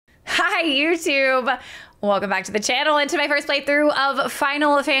Hi, YouTube. Welcome back to the channel and to my first playthrough of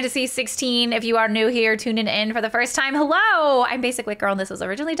Final Fantasy XVI. If you are new here, tuning in for the first time, hello! I'm basicwitgirl and this was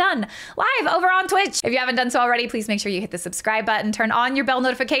originally done live over on Twitch. If you haven't done so already, please make sure you hit the subscribe button, turn on your bell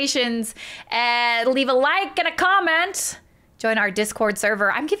notifications, and leave a like and a comment. Join our Discord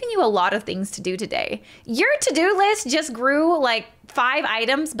server. I'm giving you a lot of things to do today. Your to-do list just grew like 5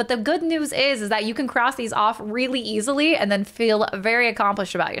 items, but the good news is that you can cross these off really easily and then feel very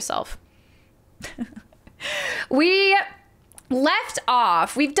accomplished about yourself. We left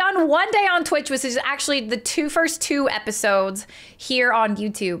off. We've done one day on Twitch, which is actually the first two episodes here on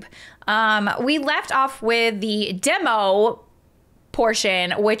YouTube. We left off with the demo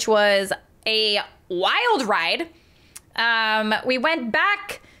portion, which was a wild ride. We went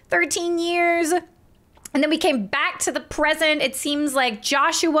back 13 years and then we came back to the present. It seems like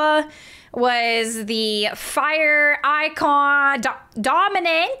Joshua was the fire icon,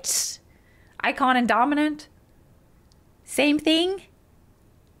 dominant. Icon and dominant? Same thing?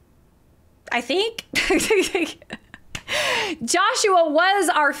 I think? Joshua was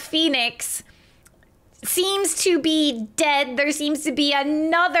our phoenix. Seems to be dead. There seems to be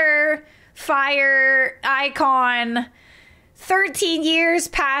another fire icon. 13 years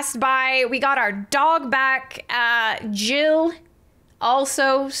passed by. We got our dog back. Jill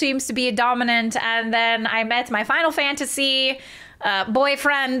also seems to be a dominant. And then I met my Final Fantasy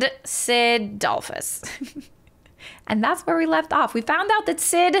boyfriend, Sid Dolphus. And that's where we left off. We found out that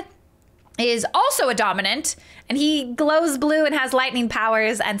Sid is also a dominant, and he glows blue and has lightning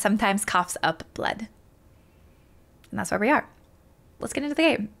powers and sometimes coughs up blood. And that's where we are. Let's get into the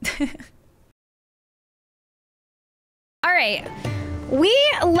game. All right, we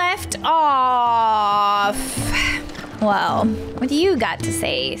left off. Well, what do you got to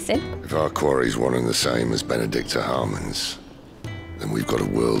say, Sid? If our quarry's one and the same as Benedicta Harmon's, then we've got a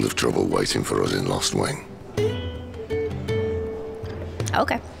world of trouble waiting for us in Lost Wing.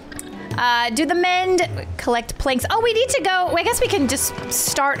 Okay. Do the mend, collect planks. Oh, we need to go. I guess we can just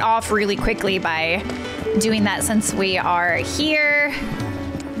start off really quickly by doing that since we are here.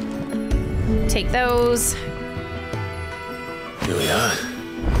 Take those. Here we are.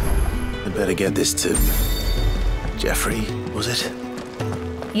 I better get this to Jeffrey, was it?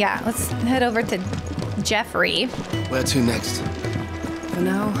 Yeah, let's head over to Jeffrey. Where to next? For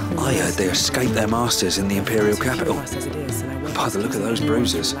now, I heard they escaped their masters in the Imperial capital. By the look of those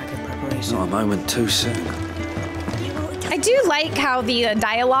bruises, not a moment too soon. I do like how the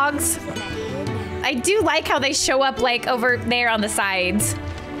dialogues, I do like how they show up like over there on the sides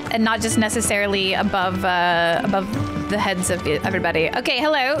and not just necessarily above the heads of everybody. Okay,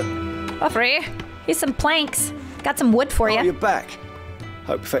 hello, Buffrey. Here's some planks. Got some wood for you. Oh, you're back.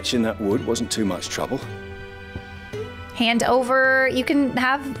 Hope fetching that wood wasn't too much trouble. Hand over, you can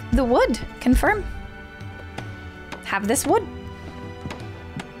have the wood, confirm. Have this wood.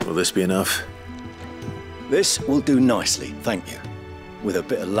 Will this be enough? This will do nicely, thank you. With a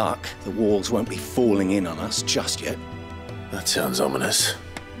bit of luck, the walls won't be falling in on us just yet. That sounds ominous.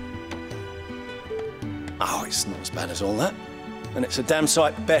 Oh, it's not as bad as all that. And it's a damn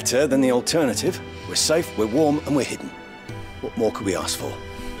sight better than the alternative. We're safe, we're warm, and we're hidden. What more could we ask for?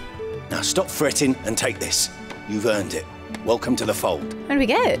 Now stop fretting and take this. You've earned it. Welcome to the fold. What do we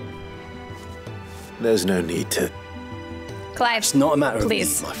get? There's no need to... Clive, It's not a matter of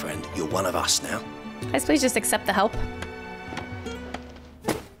please. need, my friend. You're one of us now. Guys, please just accept the help.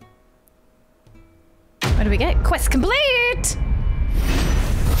 What do we get? Quest complete!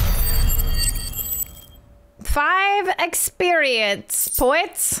 5 experience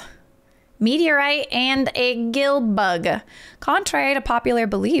points. Meteorite and a gill bug. Contrary to popular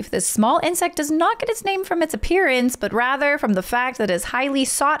belief, this small insect does not get its name from its appearance, but rather from the fact that it is highly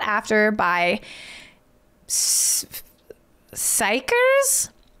sought after by psychers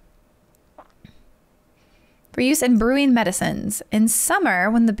for use in brewing medicines. In summer,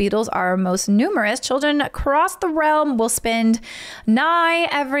 when the beetles are most numerous, children across the realm will spend nigh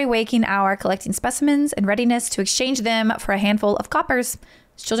every waking hour collecting specimens in readiness to exchange them for a handful of coppers.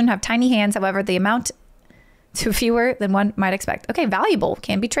 Children have tiny hands, however, the amount to fewer than one might expect. Okay, valuable,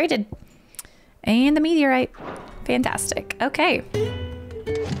 can be traded. And the meteorite, fantastic. Okay,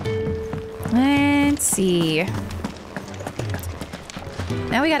 let's see.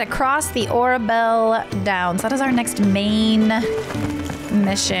 Now we gotta cross the Orabel down. So that is our next main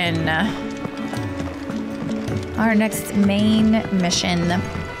mission. Our next main mission.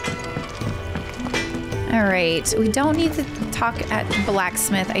 All right, we don't need to talk at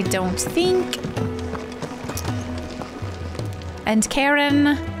Blacksmith, I don't think. And Karen,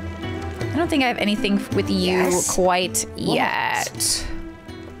 I don't think I have anything with you quite yet.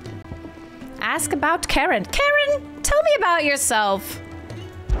 Ask about Karen. Karen, tell me about yourself.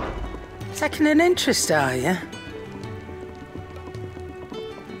 Taking an interest, are you?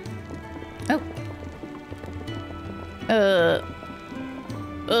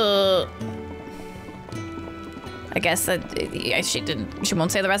 I guess that she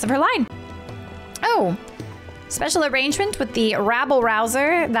won't say the rest of her line. Oh, special arrangement with the rabble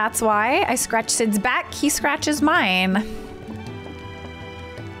rouser. That's why I scratch Sid's back, he scratches mine.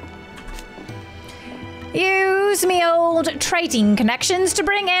 Use me old trading connections to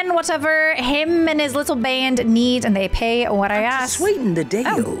bring in whatever him and his little band need, and they pay what I ask. To sweeten the deal.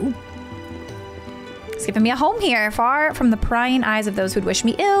 Oh. It's given me a home here, far from the prying eyes of those who'd wish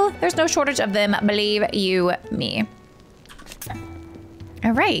me ill. There's no shortage of them, believe you me.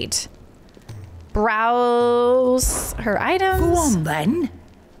 All right. Browse her items. Go on, then.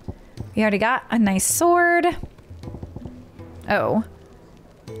 We already got a nice sword. Oh.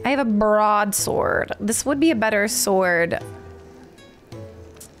 I have a broadsword. This would be a better sword.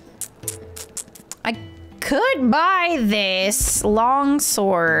 I could buy this long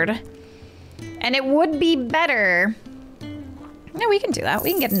sword. And it would be better. No, we can do that.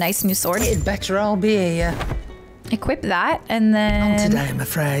 We can get a nice new sword. It'd better all be here. Equip that, and then... Not today, I'm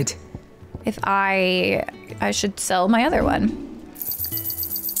afraid. If I should sell my other one.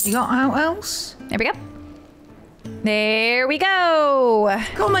 You got out else? There we go. There we go.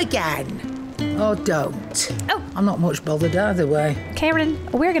 Come again. Or don't. Oh. I'm not much bothered either way. Karen,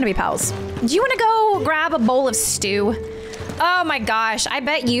 we're gonna be pals. Do you wanna go grab a bowl of stew? Oh my gosh, I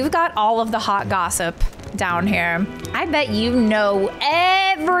bet you've got all of the hot gossip down here. I bet you know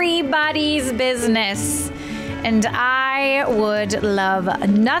everybody's business. And I would love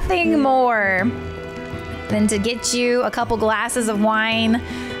nothing more than to get you a couple glasses of wine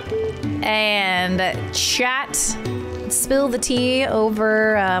and chat, spill the tea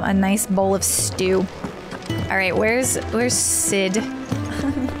over a nice bowl of stew. All right, where's Sid?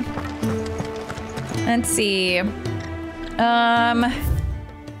 Let's see.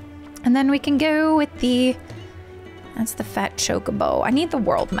 And then we can go with that's the fat chocobo. I need the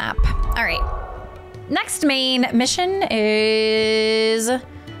world map. All right. Next main mission is over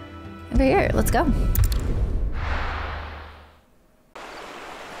here. Let's go.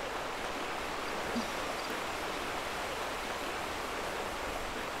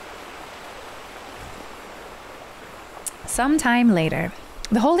 Sometime later,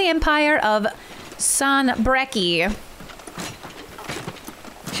 the Holy Empire of Sanbreque.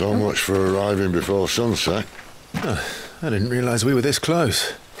 So much for arriving before sunset. Oh, I didn't realize we were this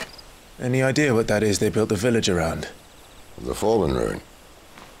close. Any idea what that is they built the village around? The Fallen Ruin.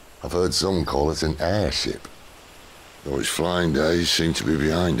 I've heard some call it an airship. Though its flying days seem to be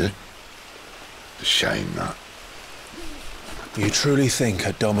behind it. It's a shame, that. You truly think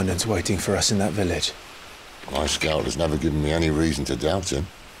a dominant's waiting for us in that village? My scout has never given me any reason to doubt him.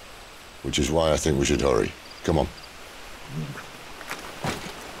 Which is why I think we should hurry. Come on.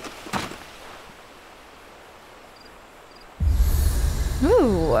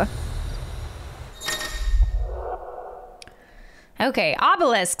 Ooh. Okay,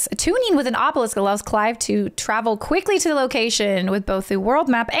 obelisks. Tuning with an obelisk allows Clive to travel quickly to the location with both the world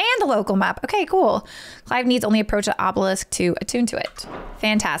map and the local map. Okay, cool. Clive needs only approach the obelisk to attune to it.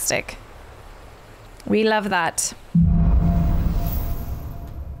 Fantastic. We love that.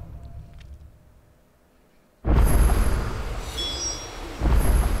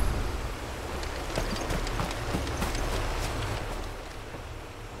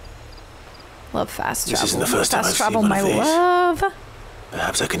 Love fast travel. This isn't the first time I've seen travel, one my of these. love.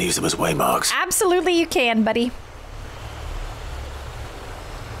 Perhaps I can use them as waymarks. Absolutely you can, buddy.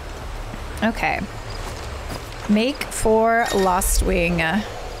 Okay. Make for Lost Wing.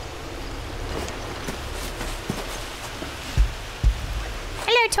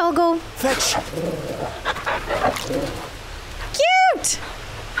 Hello, Toggle. Fetch! Cute!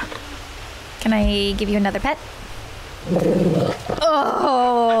 Can I give you another pet?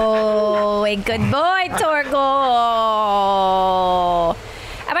 Oh, a good boy, Torgal.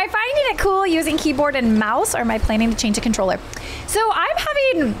 Am I finding it cool using keyboard and mouse, or am I planning to change a controller? So I'm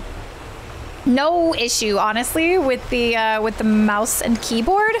having no issue, honestly, with the mouse and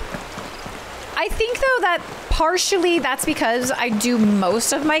keyboard. I think though that partially that's because I do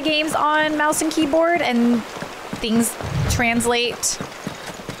most of my games on mouse and keyboard, and things translate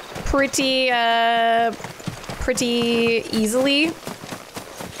pretty easily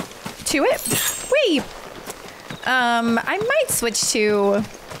to it. Whee! I might switch to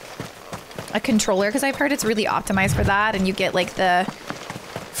a controller because I've heard it's really optimized for that, and you get like the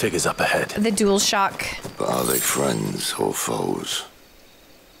Figures up ahead. DualShock. But are they friends or foes?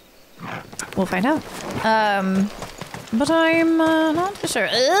 we'll find out. But I'm not for sure.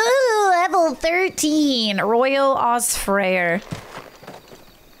 Ooh, level 13, Royal Osfreyr.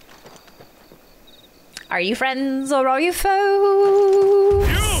 Are you friends or are you foes?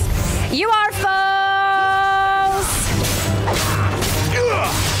 You are foes!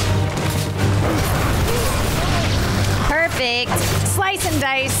 Perfect. Slice and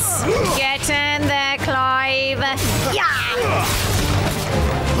dice. Get in there, Clive. Yeah!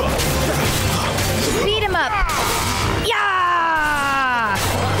 Beat him up. Yeah!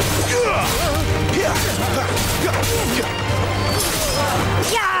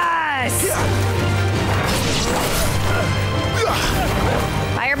 Yes!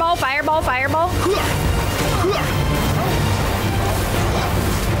 Fireball, fireball, fireball.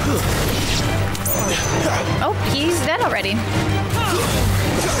 Oh, he's dead already.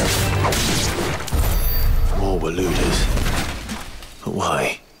 More were looters. But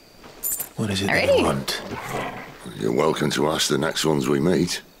why? What is it they want? You're welcome to ask the next ones we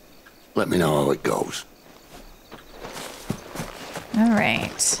meet. Let me know how it goes. All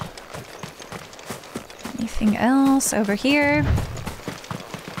right. Anything else over here?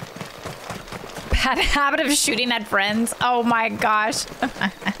 Bad habit of shooting at friends. Oh my gosh.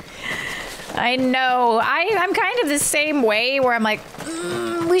 I know. I'm kind of the same way where I'm like,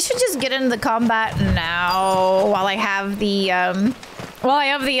 we should just get into the combat now while I have the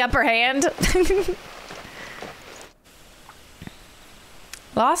upper hand.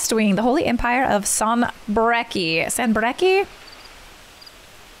 Lost Wing, the Holy Empire of Sanbreque. Sanbreque?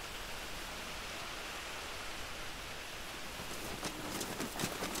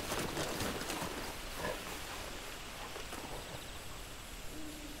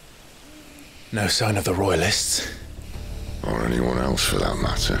 No sign of the Royalists. Or anyone else for that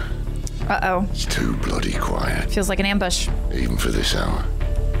matter. Uh-oh. It's too bloody quiet. Feels like an ambush. Even for this hour.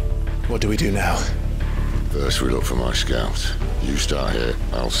 What do we do now? First we look for my scout. You start here,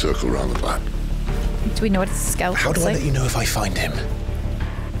 I'll circle round the back. Do we know what a scout How looks do I like? let you know if I find him?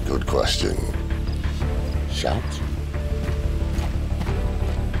 Good question. Shout?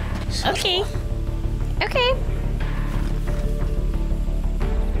 Okay. Okay.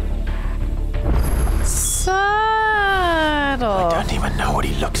 Subtle. I don't even know what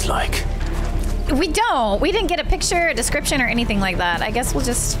he looks like. We don't. We didn't get a picture, a description, or anything like that. I guess we'll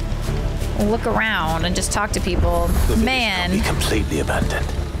just look around and just talk to people. The village Man. can't be completely abandoned.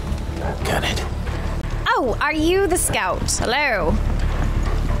 Can it? Oh, are you the scout? Hello.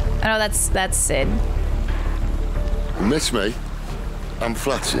 Oh, no, that's Sid. You miss me? I'm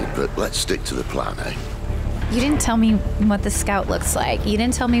flattered, but let's stick to the plan, eh? You didn't tell me what the scout looks like. You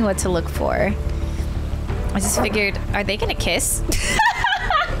didn't tell me what to look for. I just figured, are they gonna kiss?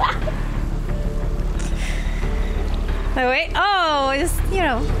 Oh, wait. Oh, just, you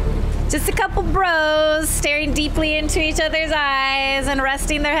know, just a couple bros staring deeply into each other's eyes and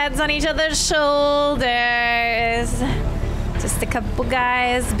resting their heads on each other's shoulders. Just a couple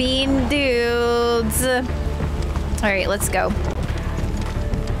guys being dudes. All right, let's go.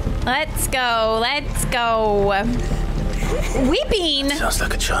 Let's go. Let's go. Weeping. Sounds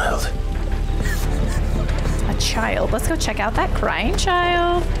like a child. A child. Let's go check out that crying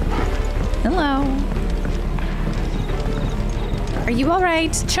child. Hello. Are you all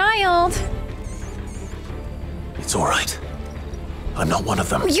right, child? It's all right. I'm not one of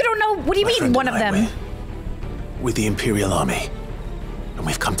them. You don't know. What do you My mean, friend one and of I, them? we're with the Imperial Army, and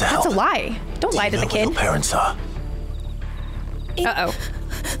we've come to help. That's a lie. Don't lie to the Do you know kid. where your parents are? Uh-oh.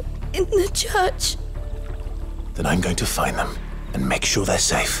 In the church. Then I'm going to find them and make sure they're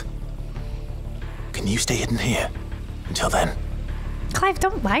safe. Can you stay hidden here until then? Clive,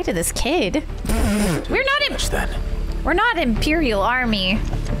 don't lie to this kid. Then. We're not Imperial Army.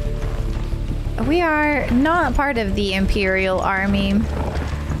 We are not part of the Imperial Army.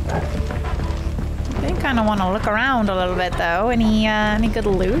 I kind of want to look around a little bit, though. Any good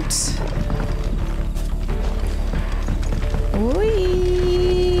loot?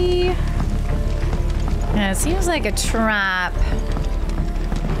 Whee! Yeah, it seems like a trap.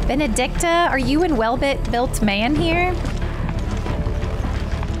 Benedicta, are you and well-built man here?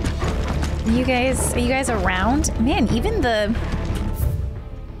 Are you guys around? Man, even the...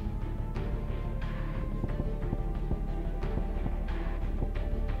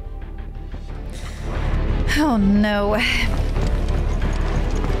 Oh no.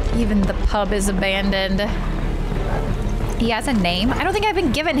 Even the pub is abandoned. He has a name? I don't think I've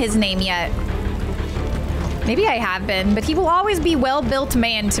been given his name yet. Maybe I have been, but he will always be well-built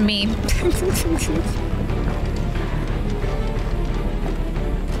man to me.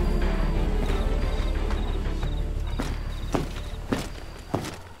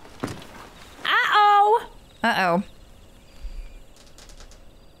 Uh-oh.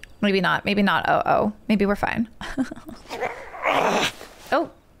 Maybe not. Maybe not. Uh-oh. Maybe we're fine. Oh.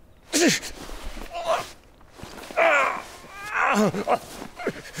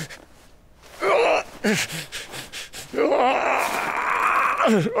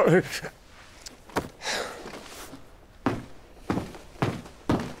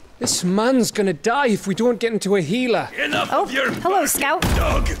 This man's gonna die if we don't get into a healer. Enough Oh, of your hello, Scout.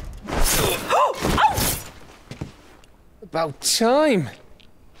 dog. Oh! About time.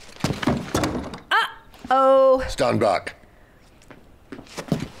 Oh. Stand back.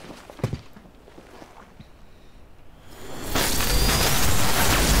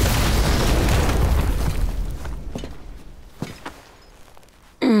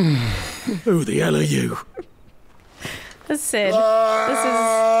 Who the hell are you? This is Sid.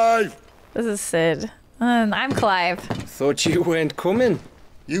 This is Sid. I'm Clive. Thought you weren't coming.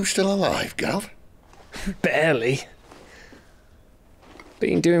 You still alive, Gav? Barely.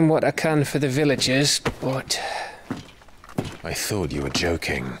 Been doing what I can for the villagers, but... I thought you were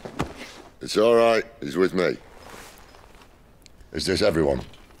joking. It's all right. He's with me. Is this everyone?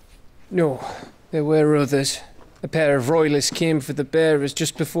 No, there were others. A pair of royalists came for the bearers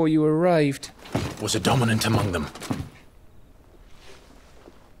just before you arrived. Was a dominant among them?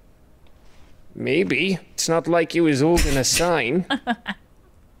 Maybe. It's not like he was holding a sign.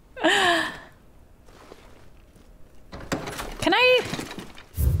 Can I...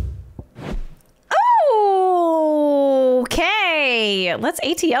 Oh, okay. Let's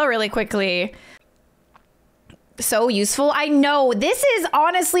ATL really quickly. So useful. I know. This is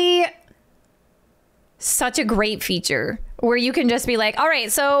honestly such a great feature where you can just be like, all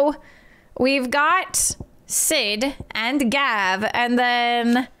right, so we've got Sid and Gav and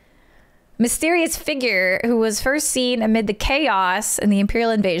then mysterious figure who was first seen amid the chaos in the Imperial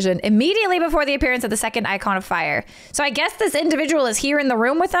invasion immediately before the appearance of the second icon of fire. So I guess this individual is here in the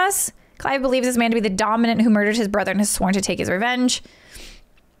room with us. Clive believes this man to be the dominant who murdered his brother and has sworn to take his revenge.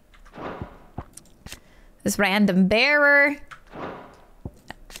 This random bearer.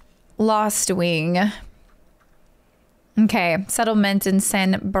 Lost Wing. Okay, settlement in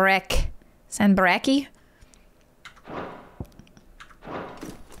San Baraki?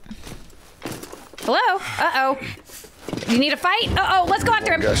 Hello? Uh-oh. You need a fight? Uh-oh, let's go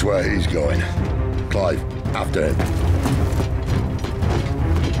after him. Guess where he's going. Clive, after him.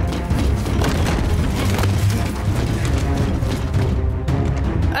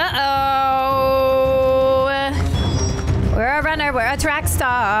 Uh-oh. We're a runner, we're a track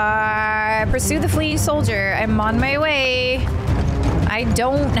star. Pursue the fleeing soldier. I'm on my way. I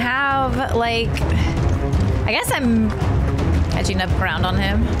don't have, like... I guess I'm catching up ground on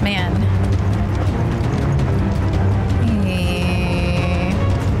him. Man.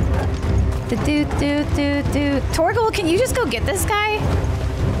 Torgal, can you just go get this guy?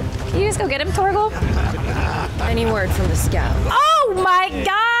 Can you just go get him, Torgal? Any word from the scout? Oh my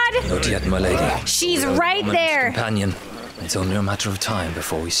god! Not yet, my lady. She's right there. Companion. It's only a matter of time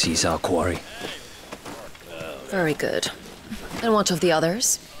before we seize our quarry. Very good. And what of the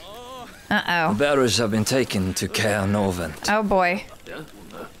others? Uh-oh. The bearers have been taken to Caer Novent. Oh boy.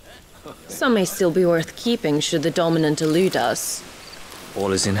 Some may still be worth keeping should the dominant elude us.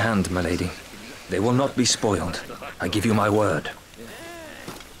 All is in hand, my lady. They will not be spoiled. I give you my word.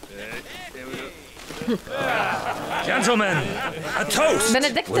 Gentlemen, a toast!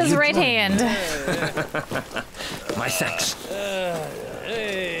 Benedicta's right hand. My thanks.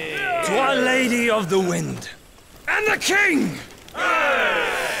 To Our Lady of the Wind. And the King!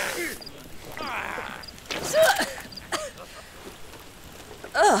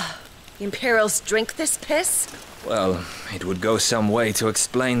 Ugh. The Imperials drink this piss? Well, it would go some way to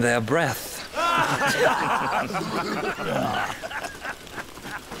explain their breath.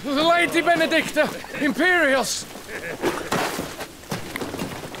 Lady Benedicta! Imperials!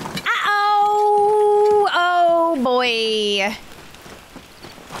 Uh-oh! Oh boy.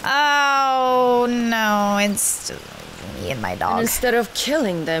 Oh no, it's me and my And dog. instead of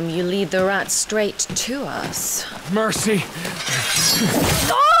killing them, you lead the rats straight to us. Mercy!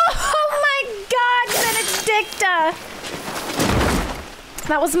 Oh my god, Benedicta!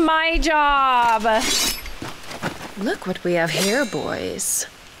 That was my job. Look what we have here, boys.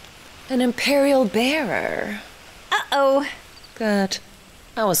 An Imperial bearer. Uh-oh. Good.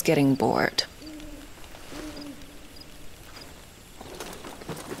 I was getting bored.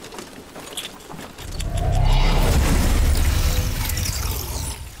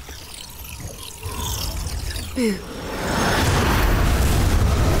 Boo.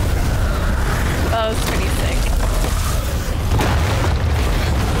 That was pretty sick.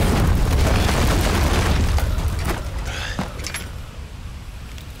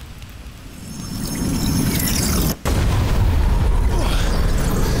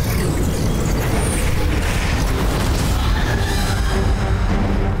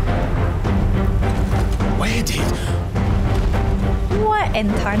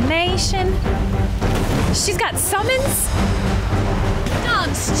 intonation. She's got summons.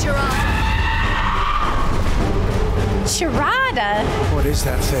 Dance, Charada. Charada? What is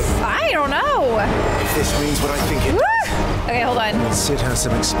that thing? I don't know. If this means what I think it Woo! does, Okay, hold on. Sid has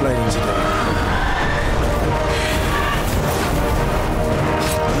some explaining to do.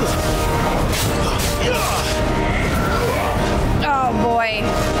 Oh boy.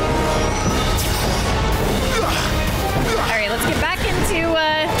 Alright, let's get back into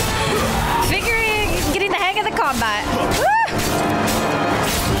getting the hang of the combat. Woo!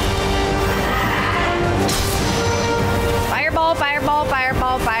 Fireball, fireball,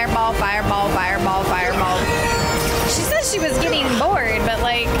 fireball, fireball, fireball, fireball, fireball. She says she was getting bored, but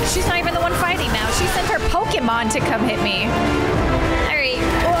like, she's not even the one fighting now. She sent her Pokemon to come hit me. Alright,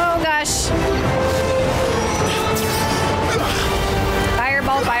 oh gosh.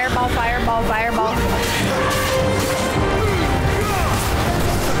 Fireball, fireball, fireball, fireball.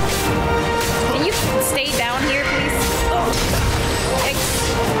 Can you stay down here, please? Yikes.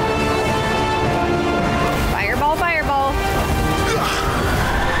 Fireball, fireball.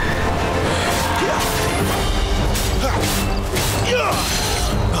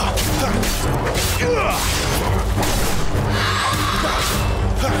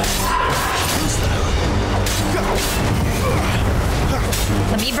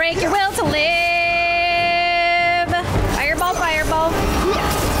 Let me break your will to live. Fireball, fireball.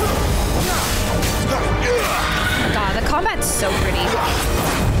 God, the combat's so pretty.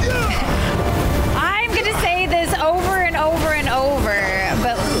 I'm gonna say this over and over and over,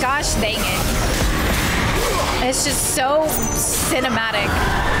 but gosh dang it. It's just so cinematic.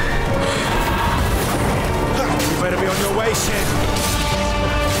 You better be on your way, Sid.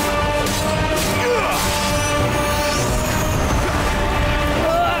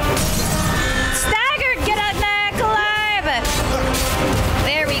 Staggered, get out there, Clive.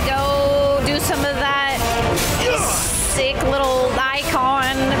 There we go. Do some of that sick little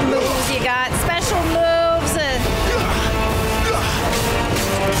icon moves you got. Special moves.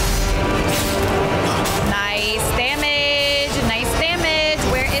 Nice damage. Nice damage.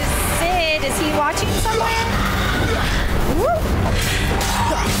 Where is Sid? Is he watching somewhere? Woo.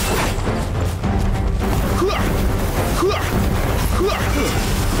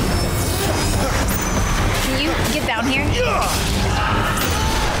 Can you get down here?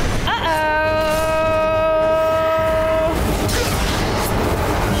 Uh-oh.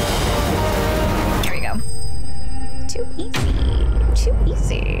 There we go. Too easy. Too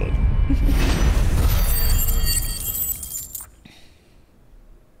easy.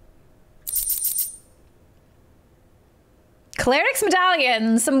 Cleric's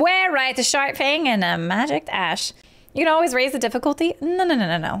medallion, some wear right, a sharp fang, and a magic ash. You can always raise the difficulty.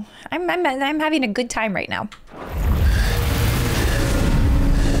 No. I'm having a good time right now.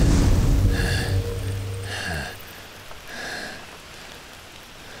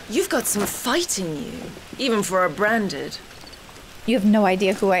 You've got some fight in you, even for a branded. You have no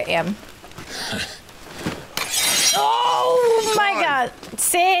idea who I am. Oh my God,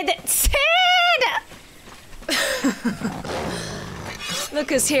 Sid! Look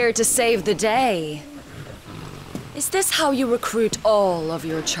who's here to save the day. Is this how you recruit all of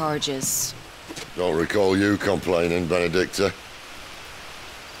your charges? Don't recall you complaining, Benedicta.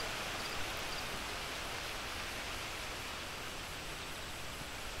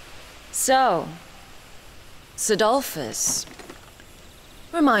 So, Sidolphus,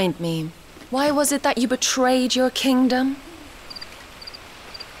 remind me, why was it that you betrayed your kingdom?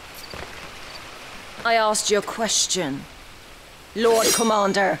 I asked you a question, Lord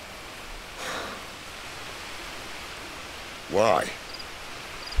Commander. Why?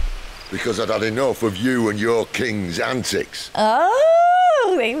 Because I'd had enough of you and your king's antics.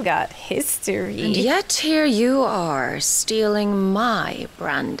 Oh, they've got history. And yet here you are, stealing my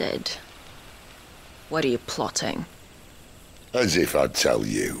branded. What are you plotting? As if I'd tell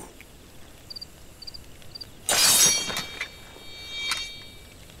you.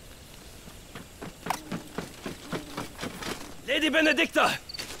 Lady Benedicta,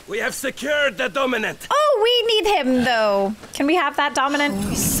 we have secured the dominant. Oh, we need him, though. Can we have that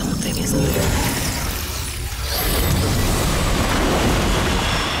dominant? Something isn't there.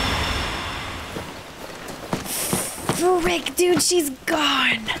 Frick, dude, she's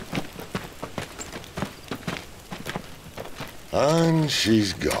gone. And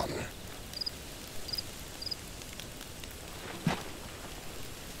she's gone.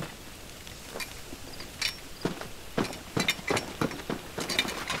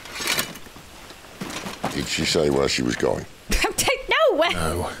 Did she say where she was going? No!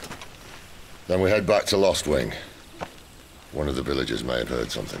 No. Then we head back to Lost Wing. One of the villagers may have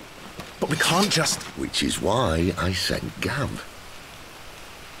heard something. But we can't just... Which is why I sent Gav.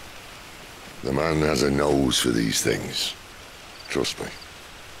 The man has a nose for these things. Trust me.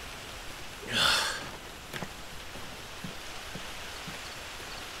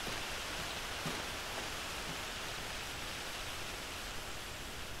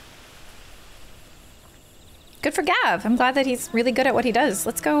 Good for Gav. I'm glad that he's really good at what he does.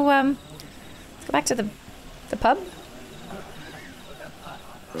 Let's go back to the pub.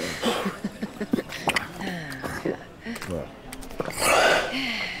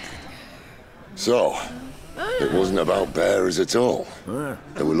 So, it wasn't about bearers at all.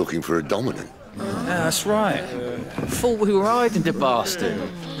 They were looking for a dominant. Yeah, that's right. Thought we were hiding the bastard.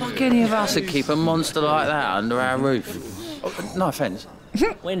 Like any of us would keep a monster like that under our roof. Oh, no offence.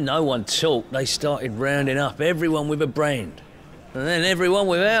 When no one talked, they started rounding up everyone with a brand. And then everyone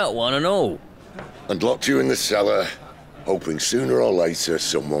without one and all. And locked you in the cellar, hoping sooner or later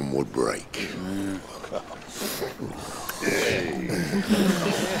someone would break.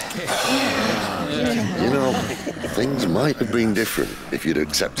 You know, things might have been different if you'd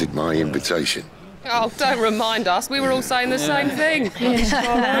accepted my invitation. Oh, don't remind us. We were all saying the same thing. It's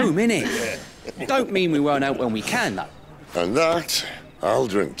our home, innit? Don't mean we weren't out when we can, though. And that, I'll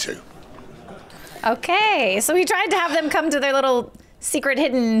drink to. Okay, so we tried to have them come to their little secret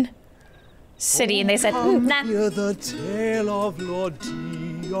hidden city, and they said, nah. Hear the tale of Lord D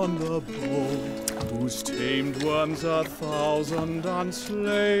on the bold, whose tamed worms 1,000 and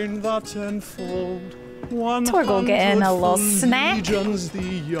slain the 10-fold. Torgal getting a little snack. Legions the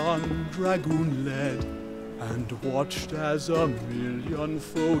young dragoon led, and watched as 1,000,000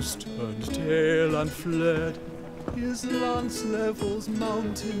 foes turned tail and fled. His lance levels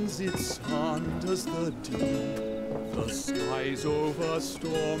mountains, it sanders the deep. The skies over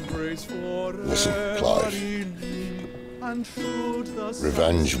storm brace for Listen, Clive.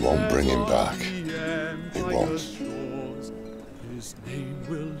 Revenge won't bring him back. It won't.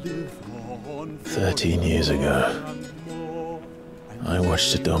 13 years ago, I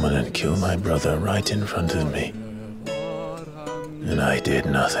watched a dominant kill my brother right in front of me. And I did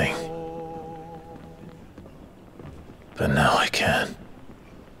nothing. But now I can.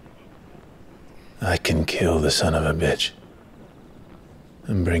 I can kill the son of a bitch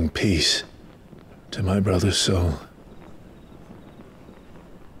and bring peace to my brother's soul.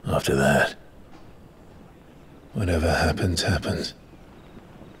 After that, whatever happens, happens.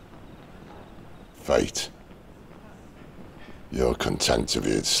 Fate. You're content to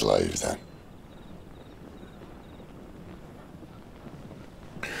be its slave, then?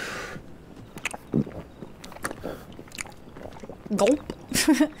 Gulp.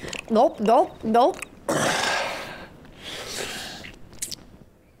 Gulp, gulp, gulp.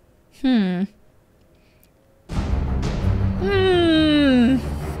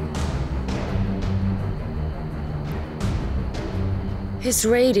 His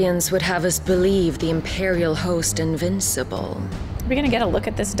radiance would have us believe the Imperial host invincible. Are we gonna get a look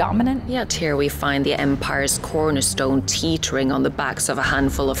at this dominant? Yet here we find the Empire's cornerstone teetering on the backs of a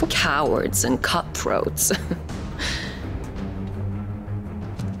handful of cowards and cutthroats.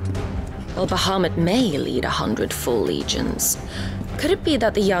 Well, Bahamut may lead 100 full legions. Could it be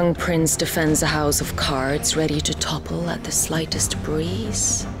that the young prince defends a house of cards ready to topple at the slightest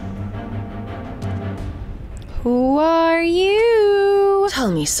breeze? Who are you?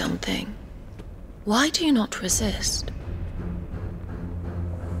 Tell me something. Why do you not resist?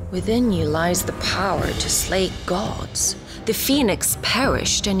 Within you lies the power to slay gods. The phoenix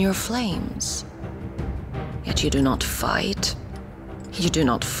perished in your flames. Yet you do not fight. You do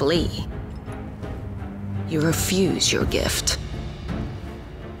not flee. You refuse your gift.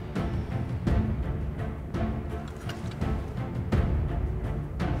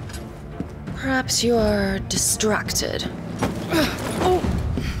 Perhaps you are distracted. Oh.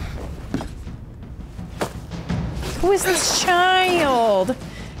 Who is this child?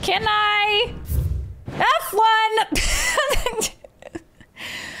 Can I? F1!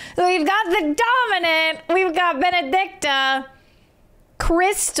 We've got the dominant. We've got Benedicta.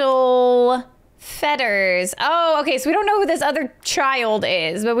 Crystal Fetters. Oh, okay, so we don't know who this other child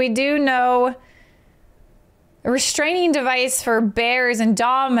is, but we do know a restraining device for bears and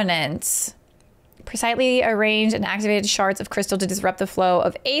dominants. Precisely arranged and activated shards of crystal to disrupt the flow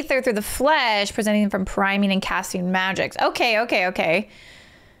of aether through the flesh, preventing them from priming and casting magics. Okay.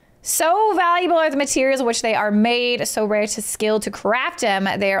 So valuable are the materials of which they are made, so rare to skill to craft them.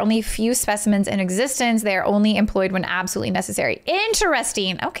 There are only few specimens in existence. They are only employed when absolutely necessary.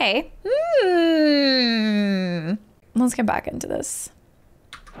 Interesting. Okay. Let's get back into this.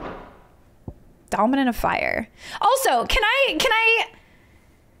 Dominant of fire. Also, can I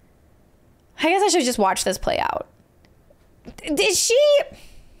guess I should just watch this play out.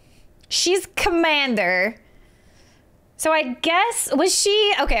 She's commander. So I guess, was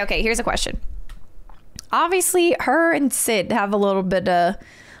she, okay, here's a question. Obviously, her and Sid have a little bit of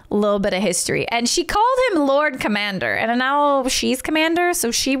history. And she called him Lord Commander. And now she's commander,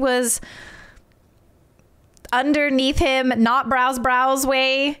 so she was underneath him, not Browse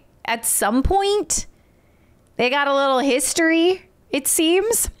way at some point. They got a little history, it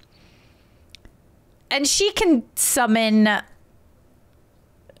seems. And she can summon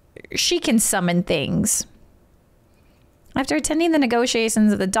things. After attending the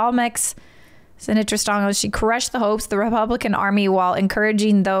negotiations of the Dalmex Sinistrangos, she crushed the hopes of the Republican Army while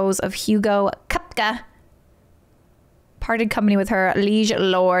encouraging those of Hugo Kupka, parted company with her liege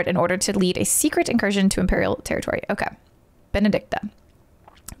lord in order to lead a secret incursion to Imperial territory. Okay. Benedicta.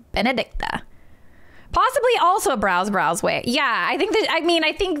 Possibly also a Browse way. Yeah, I think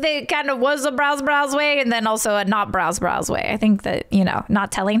that kind of was a Browse way and then also a not Browse way. I think that,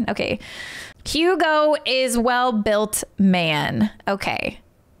 not telling. Okay. Hugo is well-built man. Okay.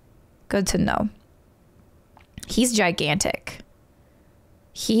 Good to know. He's gigantic.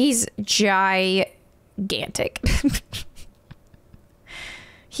 Hugo's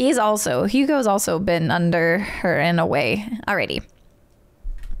also been under her in a way. Alrighty.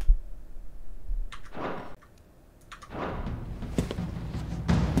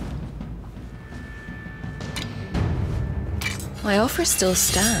 My offer still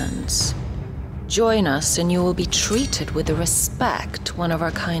stands. Join us and you will be treated with the respect one of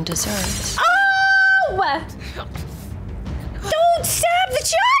our kind deserves. Oh! Don't stab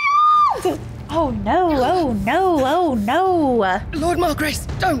the child! Oh no, oh no, oh no. Lord Margrace,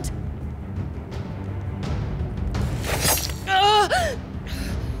 don't!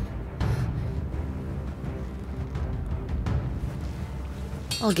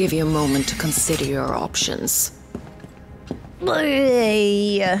 I'll give you a moment to consider your options.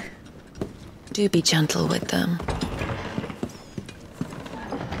 Do be gentle with them.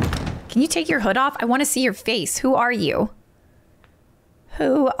 Can you take your hood off? I want to see your face. Who are you?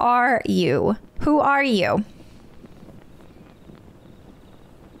 Who are you? Who are you?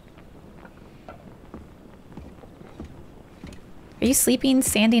 Are you sleeping,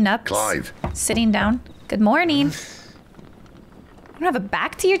 standing up? Clive. Sitting down? Good morning. You don't have a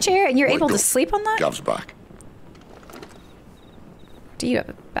back to your chair and you're able to sleep on that? Gav's back. Do you have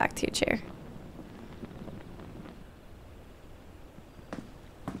a back to your chair?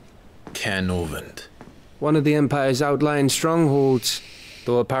 Cairnorvend. One of the Empire's outlying strongholds,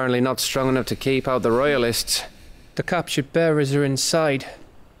 though apparently not strong enough to keep out the Royalists. The captured bearers are inside.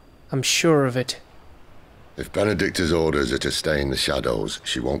 I'm sure of it. If Benedicta's orders are to stay in the shadows,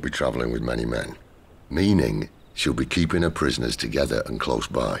 she won't be traveling with many men. Meaning, she'll be keeping her prisoners together and close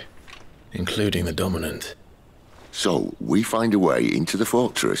by. Including the Dominant. So, we find a way into the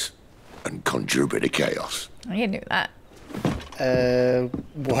fortress and conjure a bit of chaos. I can do that.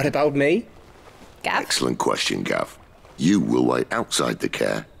 What about me? Gav? Excellent question, Gav. You will wait outside the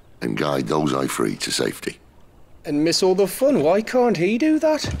care and guide those I free to safety. And miss all the fun. Why can't he do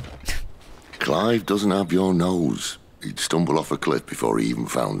that? Clive doesn't have your nose. He'd stumble off a cliff before he even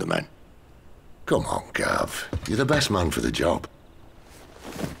found the men. Come on, Gav. You're the best man for the job.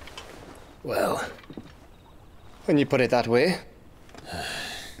 Well, when you put it that way.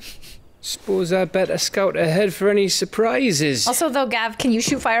 Suppose I'd better scout ahead for any surprises. Also, though, Gav, can you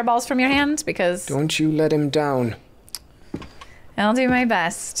shoot fireballs from your hand? Because... Don't you let him down. I'll do my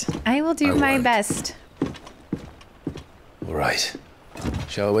best. I will do my best. All right.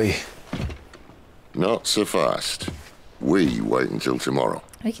 Shall we? Not so fast. We wait until tomorrow.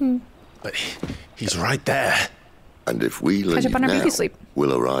 I can... But he's right there. And if we leave up on our now, beauty sleep.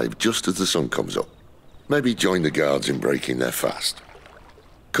 we'll arrive just as the sun comes up. Maybe join the guards in breaking their fast.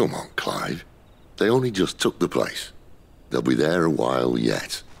 Come on, Clive. They only just took the place. They'll be there a while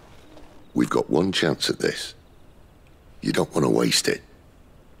yet. We've got one chance at this. You don't want to waste it,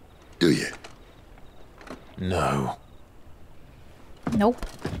 do you? No. Nope.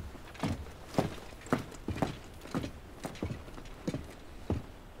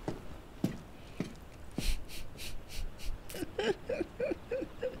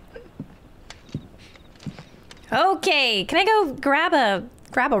 Okay, can I go grab a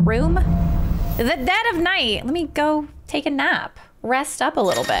room? The dead of night. Let me go take a nap. Rest up a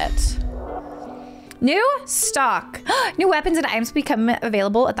little bit. New stock. New weapons and items become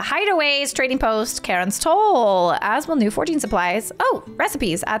available at the Hideaways, Trading Post, Karen's Toll, as will new forging supplies. Oh,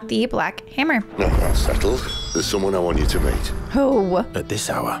 recipes at the Black Hammer. No, that's settled. There's someone I want you to meet. Who? At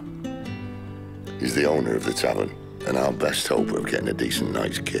this hour. He's the owner of the tavern, and our best hope of getting a decent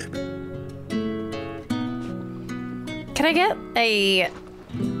night's kip. Can I get a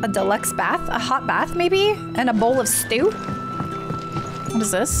deluxe bath? A hot bath, maybe? And a bowl of stew? What is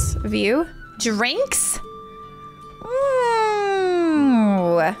this? View? Drinks?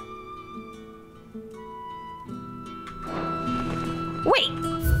 Ooh. Wait.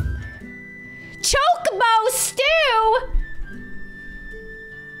 Chocobo stew?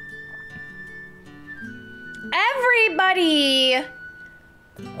 Everybody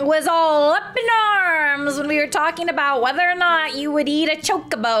was all up in arms when we were talking about whether or not you would eat a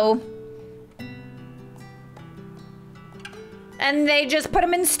chocobo. And they just put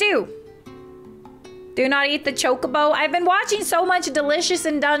them in stew. Do not eat the chocobo. I've been watching so much Delicious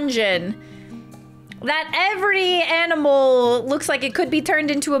in Dungeon that every animal looks like it could be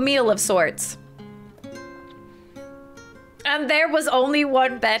turned into a meal of sorts. And there was only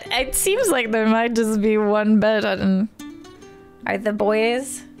one bed. It seems like there might just be one bed on... Are the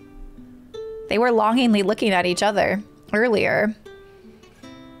boys? They were longingly looking at each other earlier. Do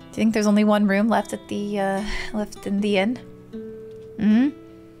you think there's only one room left at the left in the inn?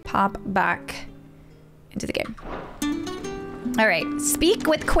 Pop back into the game. All right, speak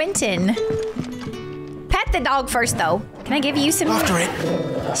with Quentin. Pet the dog first, though. Can I give you some? After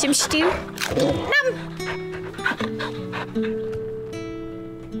it. Some stew. Nom.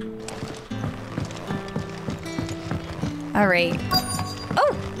 All right.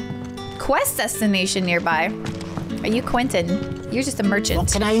 Oh, quest destination nearby. Are you Quentin? You're just a merchant.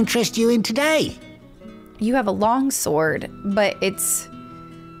 What can I interest you in today? You have a long sword, but it's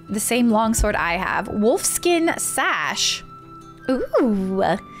the same long sword I have. Wolfskin sash. Ooh.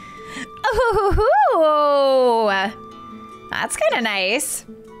 Oh, that's kind of nice.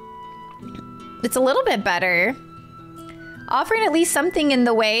 It's a little bit better. Offering at least something in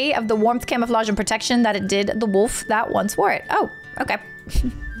the way of the warmth, camouflage, and protection that it did the wolf that once wore it. Oh, okay.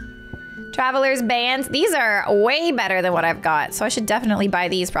 Traveler's bands. These are way better than what I've got, so I should definitely buy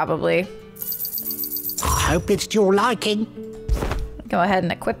these probably. I hope it's to your liking. Go ahead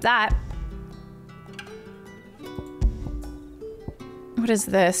and equip that. What is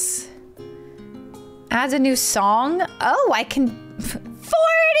this? Adds a new song. Oh, I can... $40,000!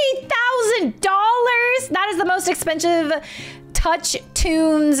 That is the most expensive Touch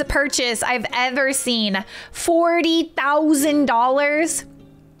Tunes purchase I've ever seen. $40,000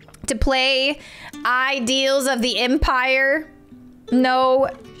 to play Ideals of the Empire. No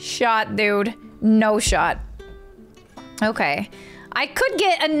shot, dude. No shot. Okay. I could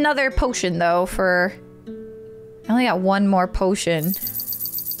get another potion, though, for... I only got one more potion.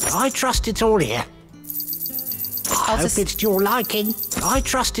 I trust it's all here. I hope it's to your liking. I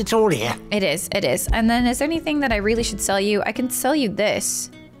trust it's all here. It is, it is. And then is there anything that I really should sell you? I can sell you this.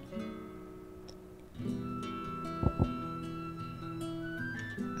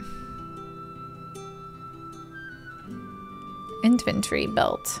 Inventory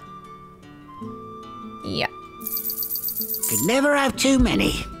belt. Yeah. Could never have too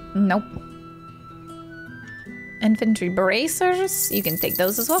many. Nope. Infantry bracers. You can take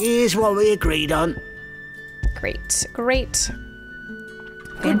those as well. Here's what we agreed on. Great, great.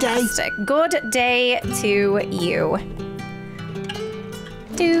 Good day. Fantastic. Good day to you.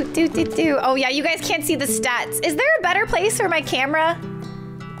 Do. Oh yeah, you guys can't see the stats. Is there a better place for my camera?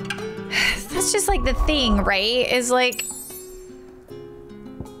 That's just like the thing, right? Is like...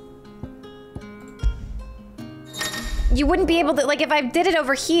 You wouldn't be able to, like if I did it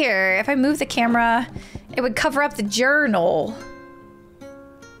over here, if I move the camera, it would cover up the journal.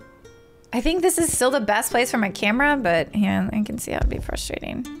 I think this is still the best place for my camera, but yeah, I can see how it'd be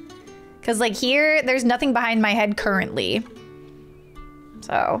frustrating. Cause like here, there's nothing behind my head currently.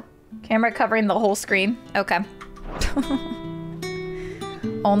 So, camera covering the whole screen. Okay.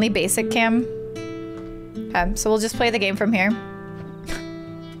 Only basic cam. Okay, so we'll just play the game from here.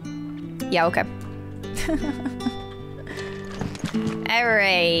 Yeah, okay. All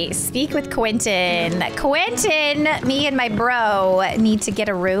right, speak with Quentin. Quentin, me and my bro need to get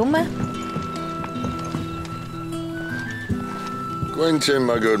a room. Quentin,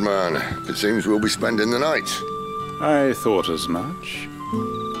 my good man, it seems we'll be spending the night. I thought as much.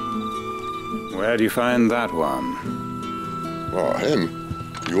 Where do you find that one? Oh, him?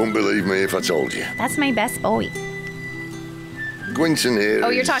 You wouldn't believe me if I told you. That's my best boy. Quentin here. Oh,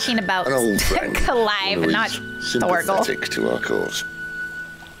 you're talking about an old friend. Clive, not Thorgal. Sympathetic to our cause.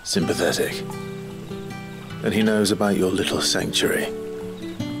 Sympathetic. And he knows about your little sanctuary.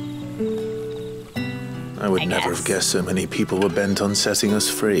 I would never have guessed so many people were bent on setting us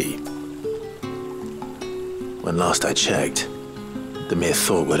free. When last I checked, The mere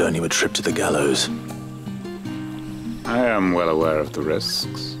thought would earn you a trip to the gallows. I am well aware of the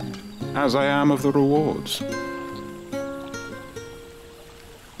risks, as I am of the rewards.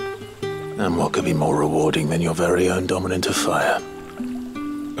 And what could be more rewarding than your very own dominant of fire?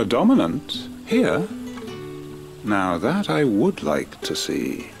 A dominant? Here? Now that I would like to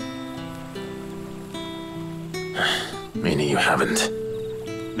see. Meaning you haven't?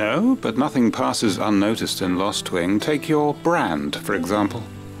 No, but nothing passes unnoticed in Lost Wing. Take your brand, for example.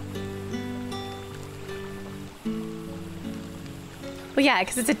 Well, yeah,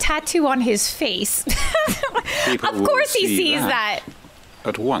 because it's a tattoo on his face. People Of course he will see sees that.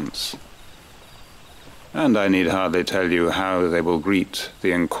 at once. And I need hardly tell you how they will greet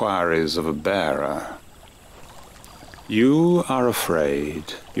the inquiries of a bearer. You are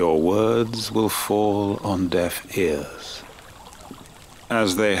afraid your words will fall on deaf ears,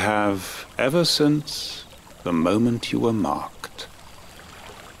 as they have ever since the moment you were marked.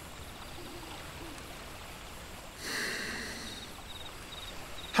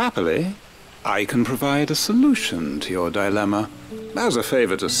 Happily, I can provide a solution to your dilemma. As a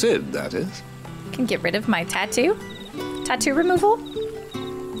favor to Sid, that is. Can get rid of my tattoo? Tattoo removal?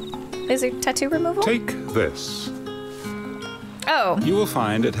 Is it tattoo removal? Take this. Oh. You will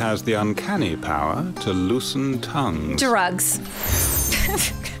find it has the uncanny power to loosen tongues. Drugs.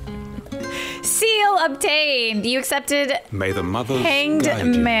 Seal obtained. You accepted May the mothers hanged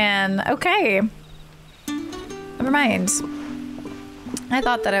guide you. man. Okay. Never mind. I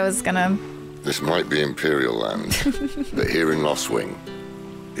thought that I was gonna... This might be Imperial land, but here in Lost Wing,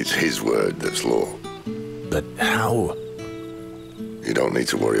 it's his word that's law. But how? You don't need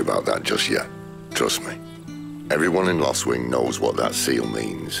to worry about that just yet. Trust me. Everyone in Lost Wing knows what that seal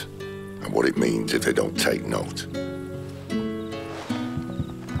means, and what it means if they don't take note.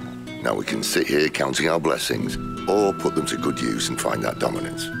 Now we can sit here counting our blessings, or put them to good use and find that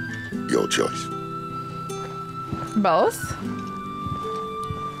dominance. Your choice. Both?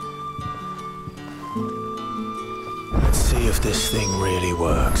 Let's see if this thing really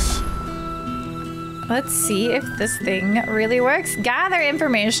works. Let's see if this thing really works. Gather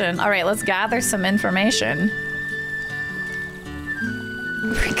information. All right, let's gather some information.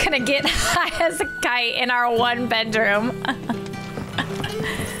 We're gonna get high as a kite in our one bedroom.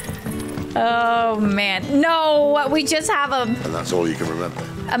 Oh man, no, we just have And that's all you can remember.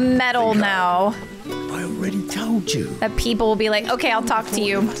 a medal now. I already told you. That people will be like, okay, I'll talk to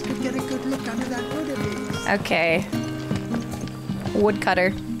you. Must get a good look under that hood of his. Okay.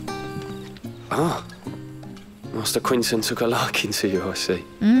 Woodcutter. Ah. Master Quinton took a liking to you, I see.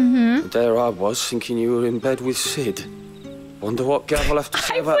 Mm-hmm. There I was, thinking you were in bed with Sid. Wonder what Gav will have to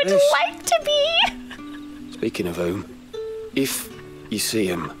say about I would this. like to be. Speaking of whom, if you see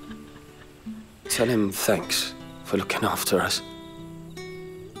him, tell him thanks for looking after us.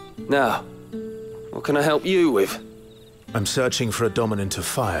 Now, what can I help you with? I'm searching for a dominant of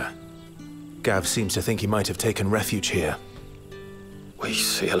fire. Gav seems to think he might have taken refuge here. We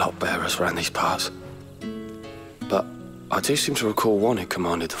see a lot bearers around these parts. But I do seem to recall one who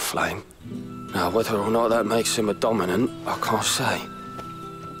commanded the flame. Now, whether or not that makes him a dominant, I can't say.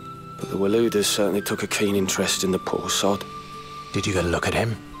 But the Waluders certainly took a keen interest in the poor sod. Did you get a look at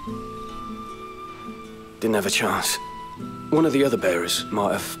him? Didn't have a chance. One of the other bearers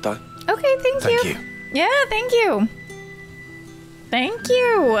might have, though. Okay, thank you. Yeah, thank you. Thank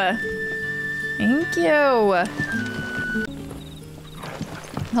you. Thank you.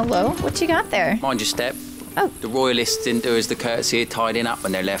 Hello, what you got there? Mind your step. Oh. The royalists didn't do us the courtesy of tidying up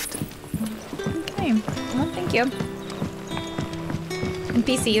when they left. Okay, well, thank you.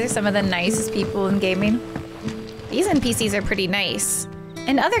 NPCs are some of the nicest people in gaming. These NPCs are pretty nice.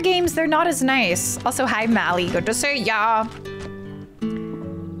 In other games, they're not as nice. Also, hi, Mally. Good to see ya.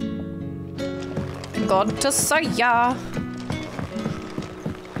 Good to see ya.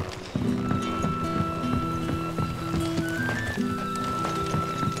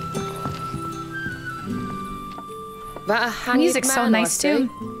 That a hanged Music's so man, nice, I see. too.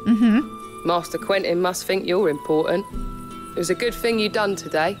 Mm-hmm. Master Quentin must think you're important. It was a good thing you done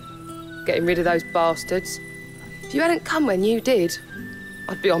today, getting rid of those bastards. If you hadn't come when you did,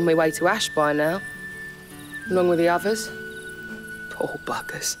 I'd be on my way to Ash by now, along with the others. Poor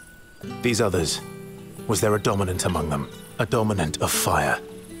buggers. These others, was there a dominant among them? A dominant of fire?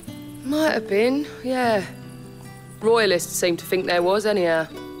 Might have been, yeah. Royalists seem to think there was, anyhow.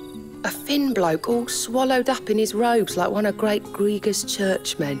 A thin bloke all swallowed up in his robes like one of Great Grieger's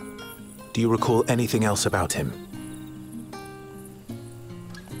churchmen. Do you recall anything else about him?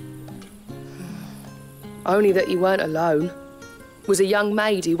 Only that he weren't alone. Was a young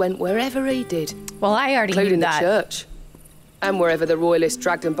maid who went wherever he did. Well, I already including knew that. the church. And wherever the royalists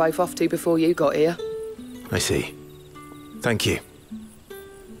dragged them both off to before you got here. I see. Thank you.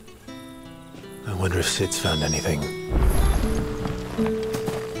 I wonder if Sid's found anything.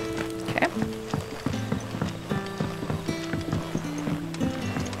 Okay.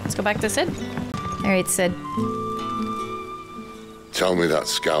 Let's go back to Sid. All right, Sid. Tell me that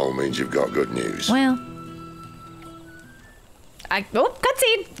scowl means you've got good news. Well. Oh,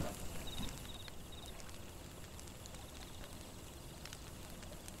 cutscene!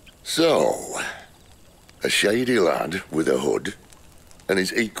 So, a shady lad with a hood, and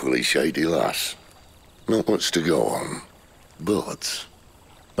his equally shady lass. Not much to go on, but...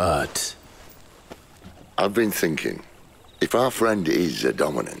 I've been thinking, if our friend is a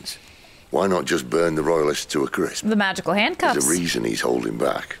dominant, why not just burn the royalists to a crisp? The magical handcuffs. There's a reason he's holding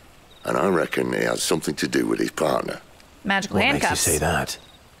back, and I reckon it has something to do with his partner. Magical handcuffs. What makes you say that?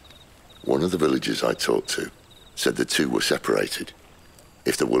 One of the villagers I talked to said the two were separated.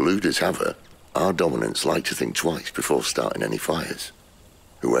 If the Waluders have her, our dominants like to think twice before starting any fires.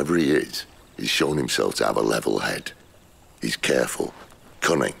 Whoever he is, he's shown himself to have a level head. He's careful,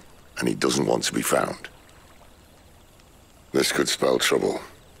 cunning, and he doesn't want to be found. This could spell trouble.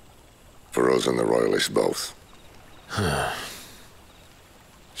 For us and the royalists both.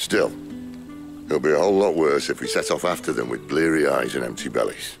 Still, it'll be a whole lot worse if we set off after them with bleary eyes and empty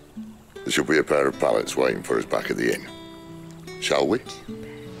bellies. There should be a pair of pallets waiting for us back at the inn. Shall we?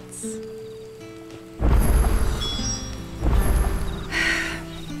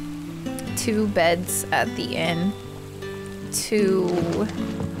 Two beds at the inn. 2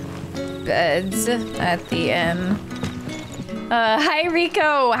 beds at the inn. Hi,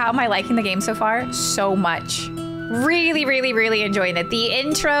 Rico. How am I liking the game so far? So much. Really, really, really enjoying it. The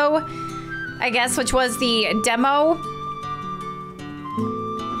intro, I guess, which was the demo.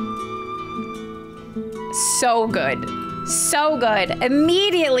 So good. So good.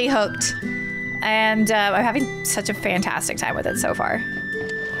 Immediately hooked. And I'm having such a fantastic time with it so far.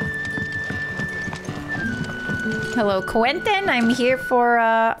 Hello, Quentin. I'm here for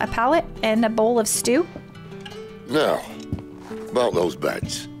a pallet and a bowl of stew. Now, about those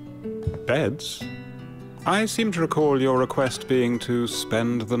beds. Beds? I seem to recall your request being to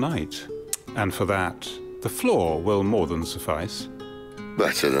spend the night. And for that, the floor will more than suffice.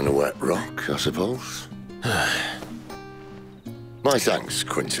 Better than a wet rock, I suppose. My thanks,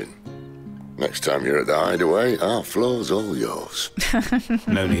 Quentin. Next time you're at the hideaway, our floor's all yours.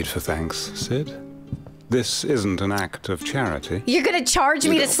 No need for thanks, Sid. This isn't an act of charity. You're gonna charge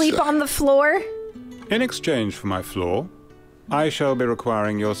me to sleep on the floor? In exchange for my floor, I shall be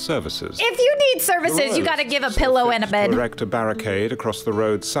requiring your services. If you need services, you gotta give a pillow and a bed. To erect a barricade across the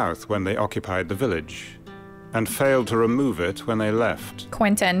road south when they occupied the village, and failed to remove it when they left.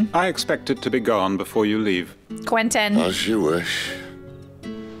 Quentin. I expect it to be gone before you leave. Quentin. As you wish.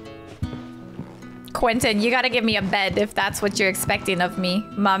 Quentin, you gotta give me a bed if that's what you're expecting of me,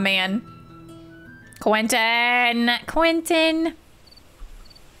 my man. Quentin. Quentin.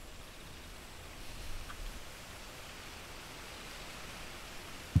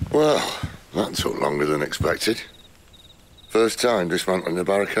 Well, that took longer than expected. First time dismantling the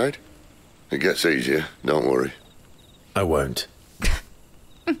barricade? It gets easier, don't worry. I won't.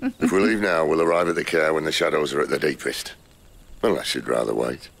 If we leave now, we'll arrive at the care when the shadows are at their deepest. Unless you'd rather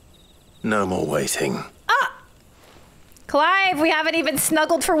wait. No more waiting. Ah! Clive, we haven't even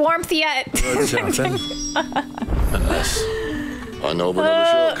snuggled for warmth yet. Unless... I know of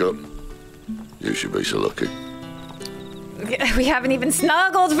another shortcut. You should be so lucky. We haven't even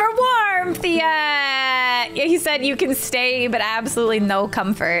snuggled for warmth yet. He said you can stay, but absolutely no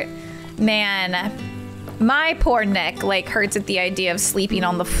comfort. Man, my poor neck like hurts at the idea of sleeping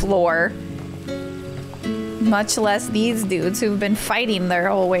on the floor. Much less these dudes who've been fighting their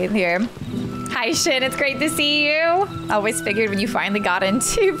whole way here. Hi, Shin, it's great to see you. Always figured when you finally got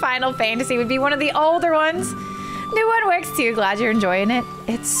into Final Fantasy, it would be one of the older ones. New one works too. Glad you're enjoying it.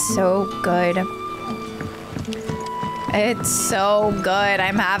 It's so good. It's so good.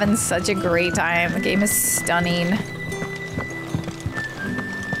 I'm having such a great time. The game is stunning.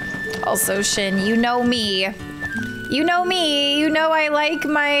 Also, Shin, you know me. You know me. You know I like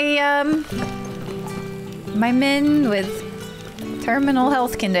my, my men with terminal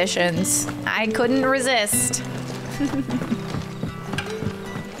health conditions. I couldn't resist.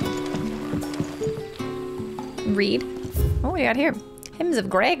 Read. What we got here? Hymns of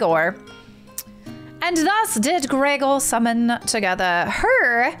Gregor. And thus did Gregor summon together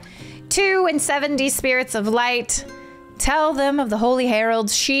her 72 spirits of light, tell them of the holy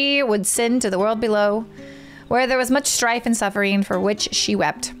heralds she would send to the world below, where there was much strife and suffering, for which she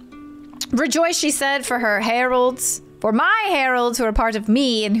wept. Rejoice, she said, for her heralds, For my heralds who are part of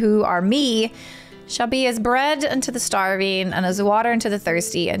me and who are me shall be as bread unto the starving and as water unto the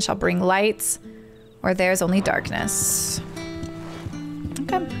thirsty, and shall bring lights where there's only darkness.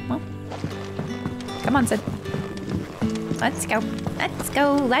 Okay, well. Come on, Sid. Let's go. Let's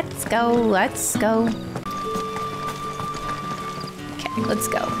go. Let's go. Let's go. Okay, let's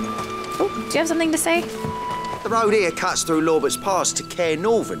go. Oh, do you have something to say? The road here cuts through Lorbert's Pass to Care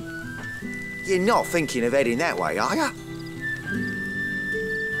Northern. You're not thinking of heading that way, are you?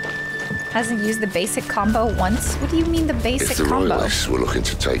 Hasn't used the basic combo once? What do you mean the basic combo? If the combo? Royalists were looking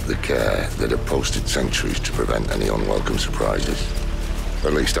to take the care, they'd have posted sentries to prevent any unwelcome surprises.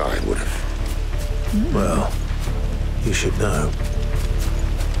 At least I would have. Well, you should know.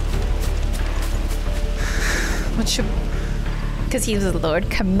 What should... Because he was a Lord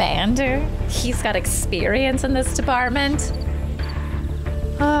Commander? He's got experience in this department?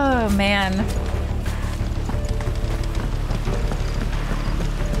 Oh, man.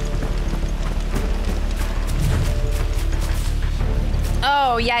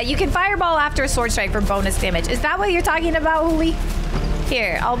 Oh, yeah, you can fireball after a sword strike for bonus damage. Is that what you're talking about, Huli?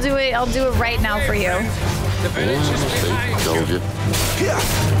 Here, I'll do it right now for you. Told you.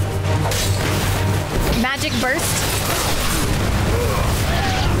 Magic burst.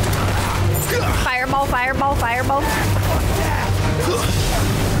 Fireball, fireball, fireball.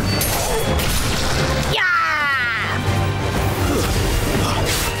 Yeah!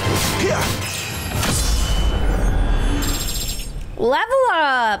 Level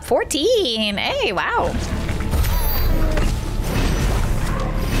up! 14! Hey, wow.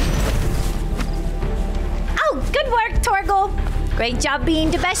 Oh, good work, Torgal. Great job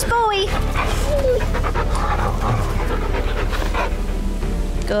being the best boy.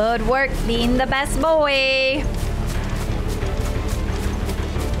 Good work being the best boy.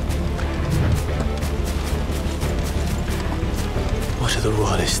 What are the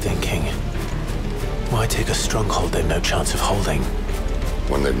Royalists thinking? Why take a stronghold they've no chance of holding?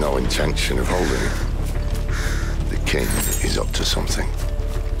 When they've no intention of holding it. The king is up to something.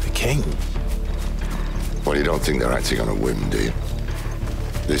 The king? Well, you don't think they're acting on a whim, do you?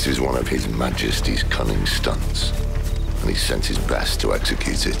 This is one of His Majesty's cunning stunts, and he sent his best to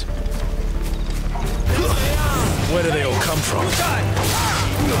execute it. Where do they all come from?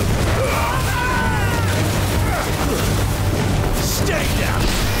 Stay down!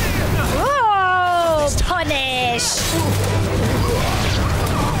 Oh, punish!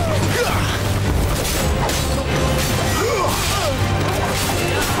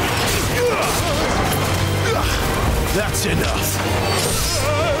 That's enough.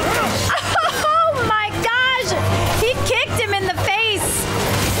 Oh my gosh! He kicked him in the face!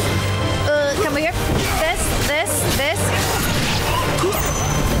 Come here. This.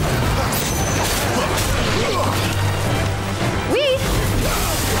 Wee!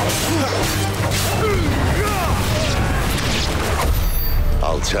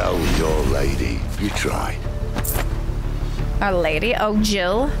 I'll tell your lady. You try. Our lady? Oh,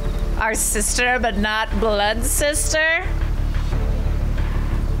 Jill. Our sister, but not blood sister?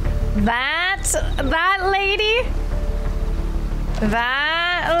 That lady?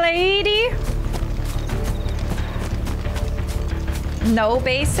 That lady? No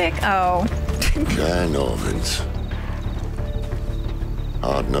basic? Oh. Care Northans.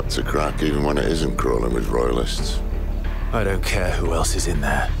 Hard nut to crack even when it isn't crawling with Royalists. I don't care who else is in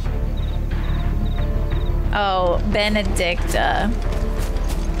there. Oh, Benedicta.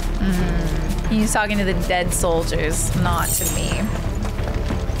 He's talking to the dead soldiers, not to me.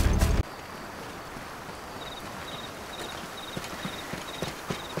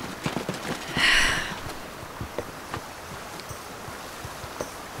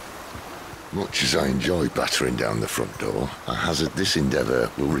 Much as I enjoy battering down the front door, I hazard this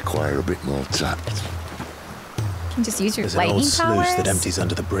endeavour will require a bit more tact. You can just use your There's lightning an old powers. sluice that empties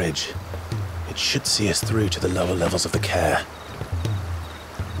under the bridge. It should see us through to the lower levels of the care.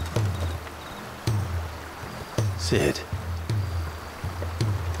 Sid.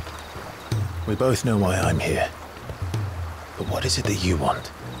 We both know why I'm here. But what is it that you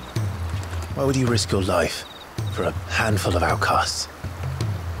want? Why would you risk your life for a handful of outcasts?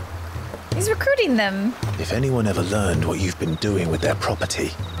 He's recruiting them. If anyone ever learned what you've been doing with their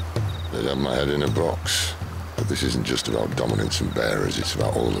property... They'd have my head in a box. But this isn't just about dominance and bearers, it's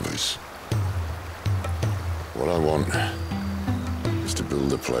about all of us. What I want is to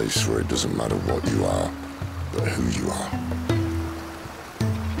build a place where it doesn't matter what you are, but who you are.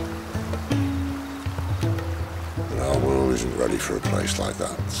 But our world isn't ready for a place like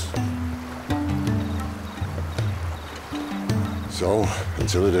that. So,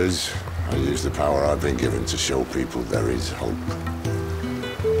 until it is, I use the power I've been given to show people there is hope.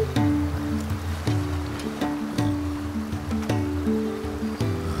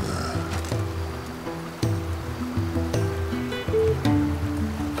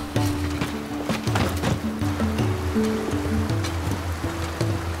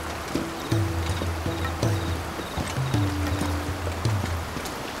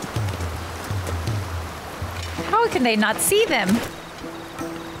 How can they not see them?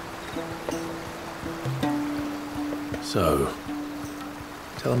 So,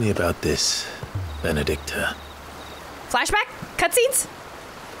 tell me about this Benedicta. Flashback? Cutscenes?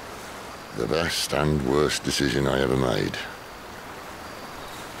 The best and worst decision I ever made.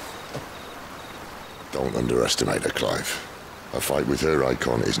 Don't underestimate her, Clive. A fight with her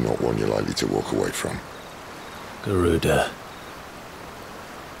icon is not one you're likely to walk away from. Garuda.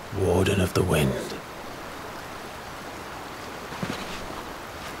 Warden of the Wind.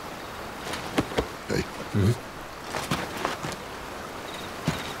 Hey. Hmm?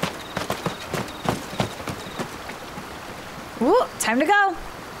 Ooh, time to go.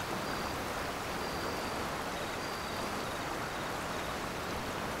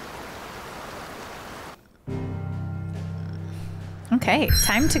 Okay,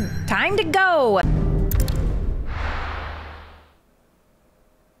 time to go.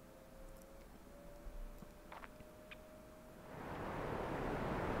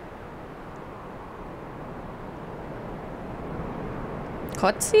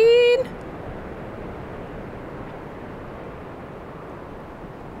 Cutscene.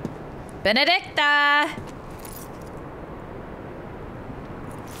 Benedicta.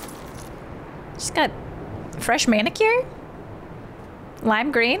 She's got a fresh manicure.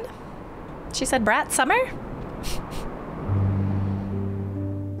 Lime green. She said brat summer.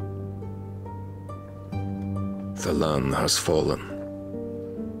 The land has fallen.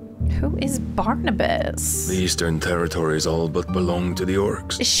 Who is Barnabas? The Eastern Territories all but belong to the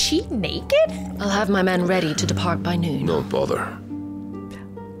orcs. Is she naked? I'll have my men ready to depart by noon. Don't bother.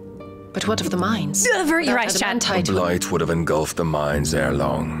 But what of the mines? Avert your eyes, Chad. A blight would have engulfed the mines ere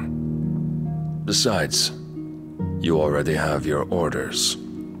long. Besides, you already have your orders.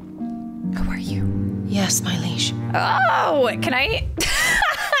 Who are you? Yes, my liege. Oh, can I?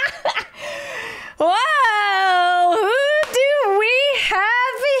 Whoa, who do we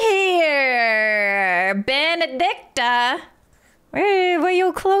have here? Benedicta. Where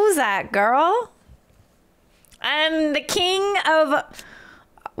your clothes at, girl? I'm the king of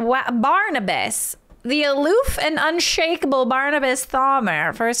Barnabas. The aloof and unshakable Barnabas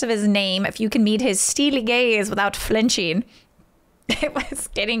Thalmer, first of his name, if you can meet his steely gaze without flinching. It was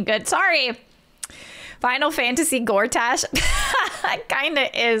getting good. Sorry. Final Fantasy Gortash.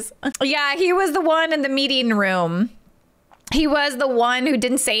 Kinda is. Yeah, he was the one in the meeting room. He was the one who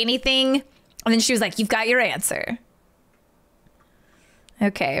didn't say anything. And then she was like, you've got your answer.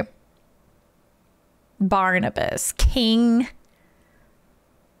 Okay. Barnabas. King.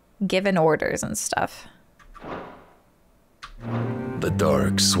 Given orders and stuff. The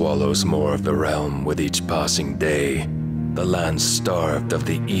dark swallows more of the realm with each passing day. The land starved of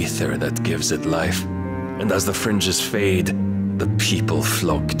the ether that gives it life. And as the fringes fade, the people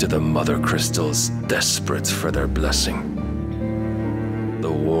flock to the mother crystals, desperate for their blessing.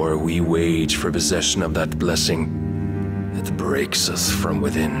 The war we wage for possession of that blessing, it breaks us from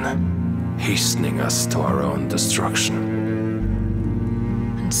within, hastening us to our own destruction.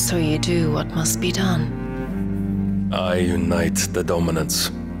 And so you do what must be done. I unite the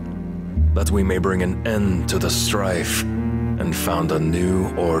dominants, that we may bring an end to the strife and found a new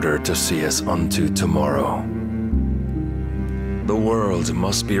order to see us unto tomorrow. The world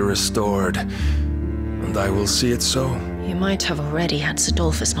must be restored, and I will see it so. You might have already had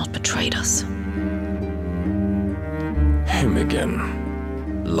Sidolphus not betrayed us. Him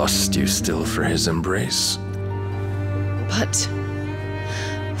again. Lust you still for his embrace? But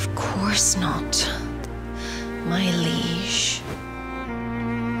of course not, my liege.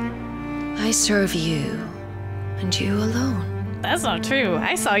 I serve you, and you alone. That's not true.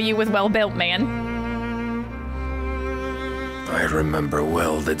 I saw you with well-built man. I remember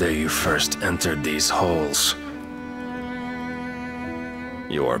well the day you first entered these halls.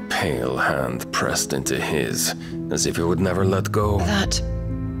 Your pale hand pressed into his, as if it would never let go.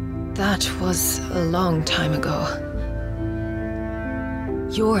 That was a long time ago.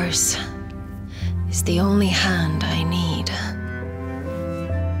 Yours is the only hand I need.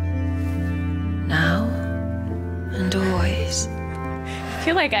 Now and always. I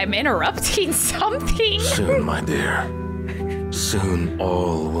feel like I'm interrupting something. Soon, my dear. Soon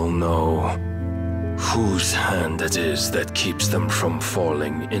all will know whose hand it is that keeps them from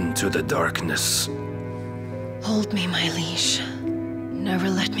falling into the darkness. Hold me, my liege. Never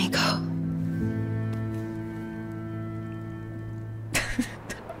let me go.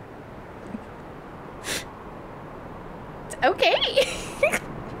 Okay.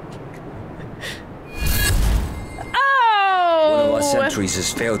 Oh! One of our sentries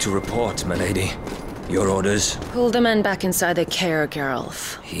has failed to report, my lady. Your orders? Pull the men back inside the care,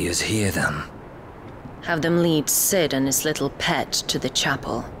 Geralf. He is here, then. Have them lead Sid and his little pet to the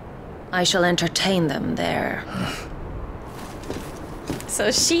chapel. I shall entertain them there. So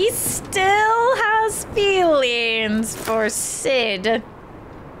she still has feelings for Sid.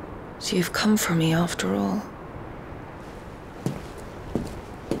 So you've come for me after all.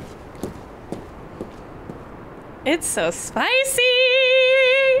 It's so spicy!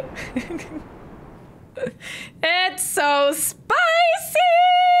 It's so spicy!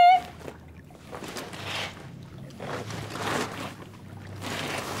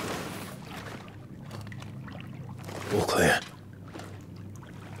 All clear.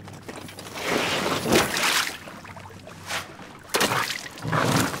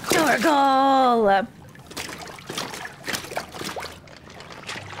 Dorgal!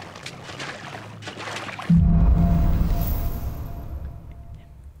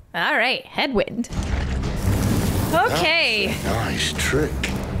 All right, headwind. Okay. That's a nice trick.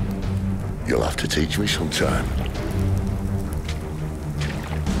 You'll have to teach me sometime.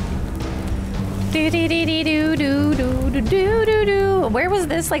 Where was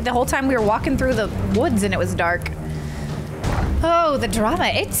this? Like the whole time we were walking through the woods and it was dark. Oh, the drama.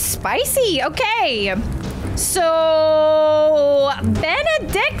 It's spicy. Okay. So,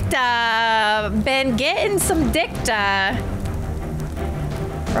 Benedicta been getting some dicta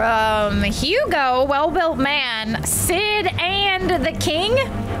from Hugo, well-built man, Sid, and the king.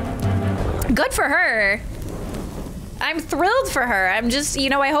 Good for her. I'm thrilled for her. I'm just, you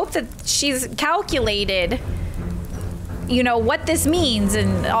know, I hope that she's calculated, you know, what this means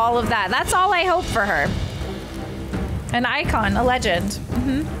and all of that. That's all I hope for her. An icon, a legend.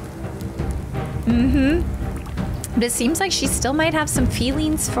 But it seems like she still might have some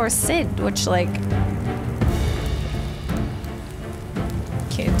feelings for Sid, which, like,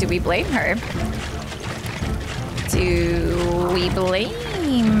 do we blame her? Do we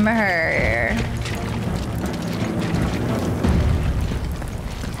blame her?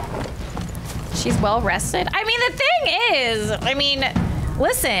 She's well rested. I mean, the thing is, I mean,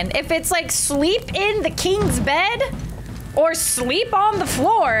 listen, if it's like sleep in the king's bed or sleep on the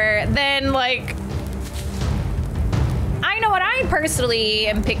floor, then like, I know what I personally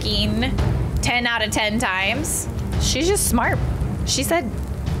am picking 10 out of 10 times. She's just smart. She said,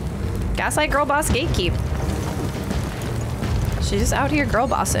 gaslight, girl boss, gatekeep. She's just out here girl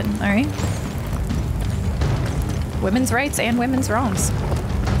bossing, all right? Women's rights and women's wrongs.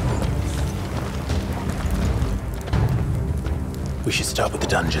 We should start with the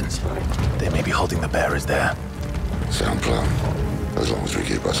dungeons. They may be holding the bearers there. Sound plan. As long as we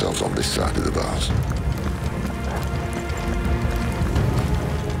keep ourselves on this side of the bars.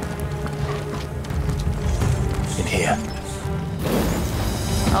 In here.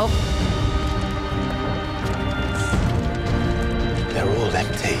 Oh. They're all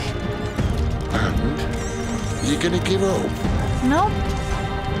empty. And? You gonna give up? Nope.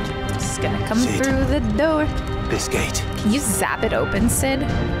 Just gonna come Sid. through the door. This gate. Can you zap it open, Sid?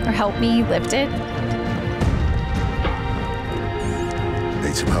 Or help me lift it?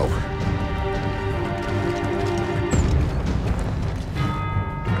 Need some help.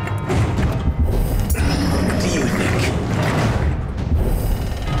 Do you think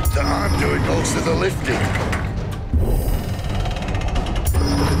that I'm doing most of the lifting?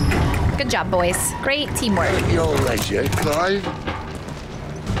 Good job, boys. Great teamwork. At your leisure, Clive.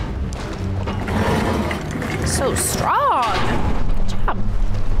 So strong. Good job.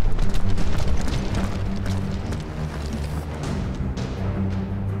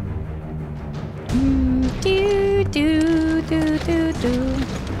 Do, do, do, do, do.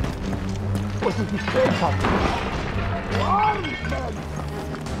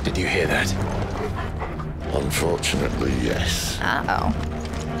 Did you hear that? Unfortunately, yes. Uh-oh.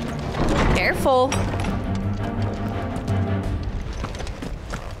 Careful.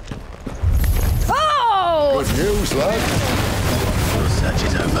 Oh! Good news, lad. Your search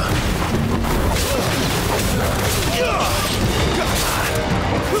is over.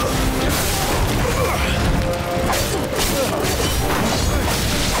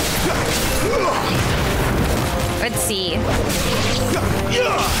 Let's see.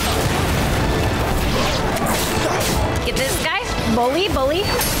 Get this guy. Bully, bully.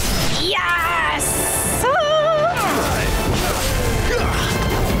 Yes!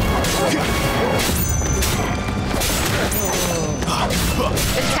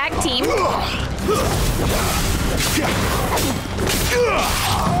 Tag team.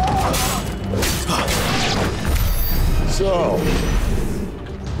 So,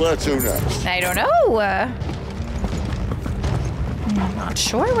 where to next? I don't know. I'm not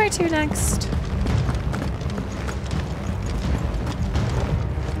sure where to next.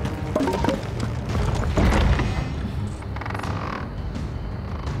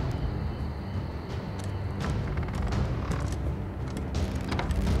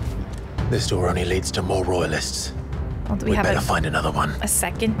 This door only leads to more royalists. Well, do we We'd have better find another one. a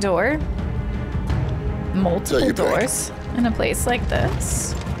second door? Multiple doors in a place like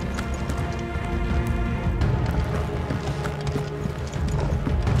this?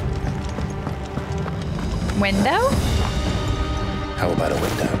 Window? How about a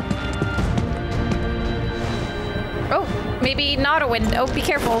window? Oh, maybe not a window. Oh, be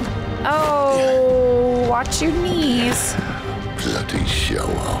careful. Oh, watch your knees. Bloody show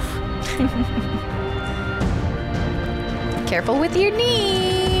off. Careful with your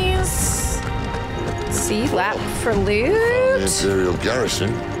knees. Let's see, lap for loot. The Imperial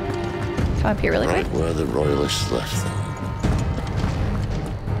garrison. Come up here really quick. Right where the royalists left them.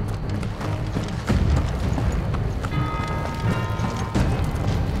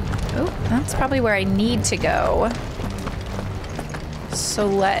 Oh, that's probably where I need to go. So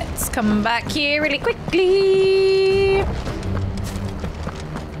let's come back here really quickly.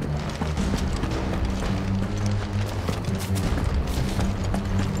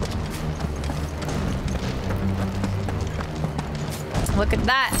 Look at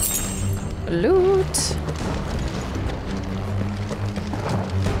that. Loot.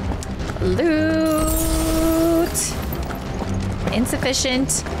 Loot.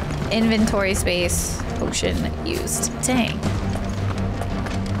 Insufficient inventory space. Potion used. Dang.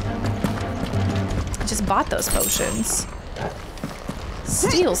 Just bought those potions.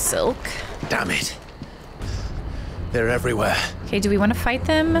 Steel silk. Damn it. They're everywhere. Okay, do we want to fight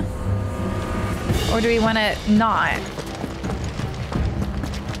them? Or do we want to not?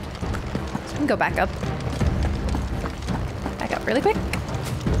 So we can go back up. Back up really quick.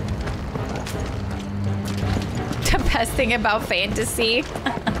 The best thing about fantasy.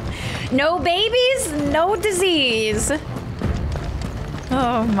 No babies, no disease.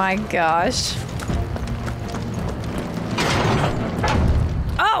 Oh my gosh.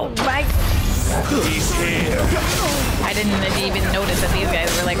 Oh my. He's here. I didn't even notice that these guys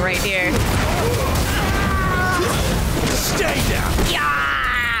were like right here. Stay down. Yeah.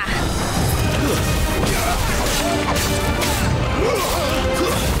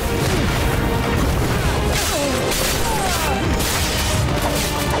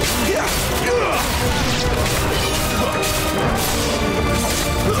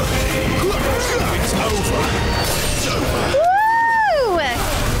 It's over. It's over. Woo!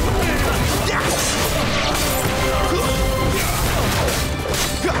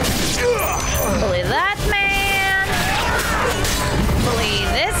 Bully that man. Bully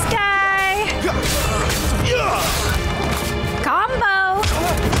this guy. Combo.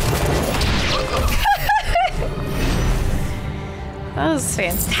 That was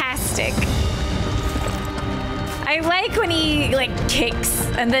fantastic. I like when he like kicks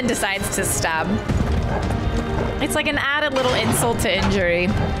and then decides to stab. It's like an added little insult to injury.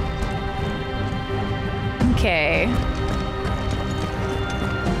 Okay.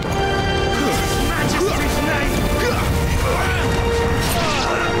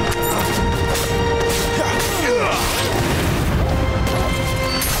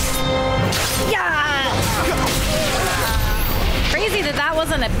 Yeah! Crazy that that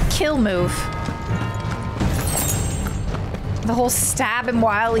wasn't a kill move. The whole stab him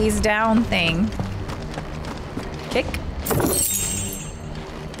while he's down thing. Kick.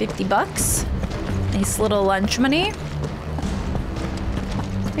 50 bucks. Nice little lunch money.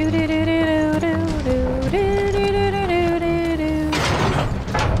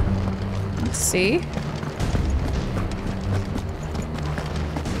 Let's see.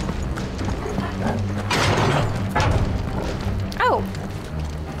 Oh.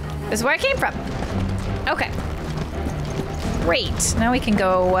 This is where I came from. Okay. Great. Now we can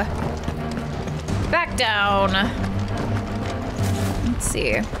go back down. Let's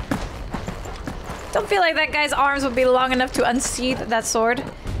see. Don't feel like that guy's arms would be long enough to unsheath that sword.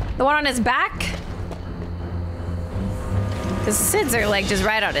 The one on his back? Because Sid's are like just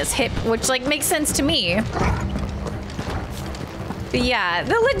right on his hip, which like makes sense to me. But yeah,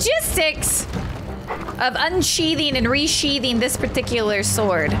 the logistics of unsheathing and resheathing this particular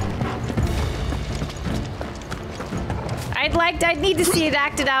sword. I'd need to see it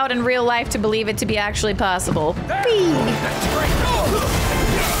acted out in real life to believe it to be actually possible. Whee!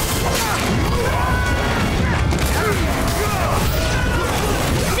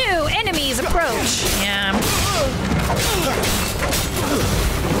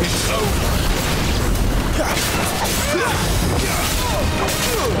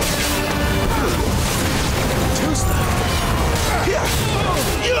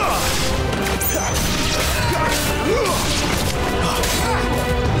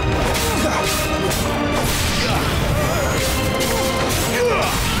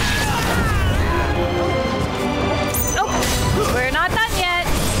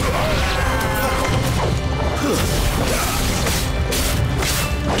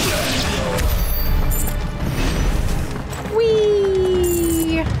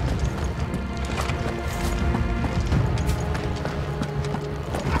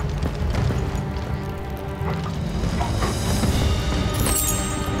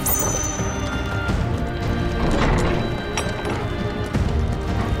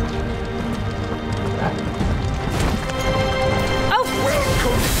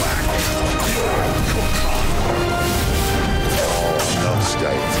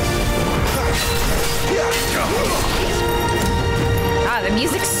 the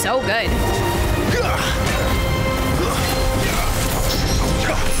music's so good.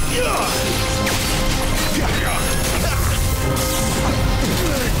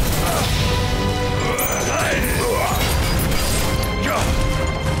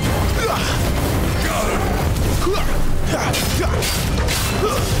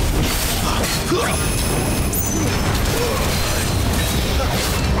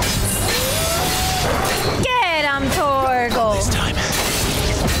 Get him, Torgal. This time.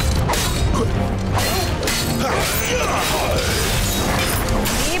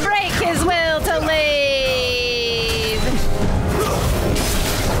 He break his will to leave.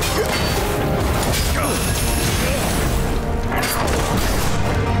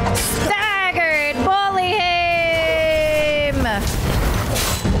 Staggered, bully him.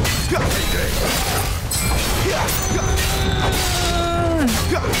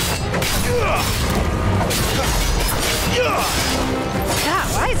 God,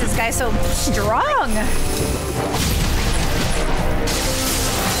 why is this guy so strong?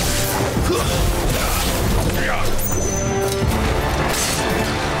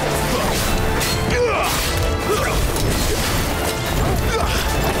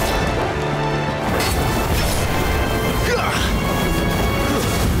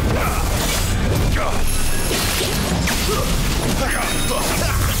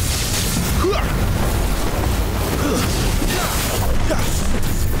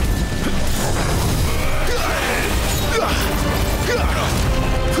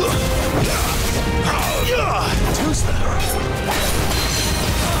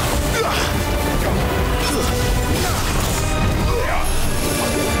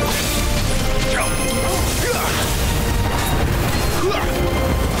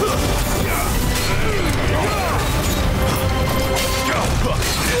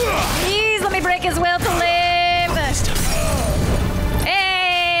 Please let me break his will to live.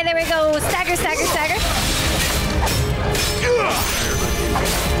 Hey, there we go. Stagger, stagger, stagger.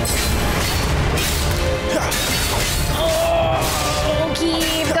 Oh,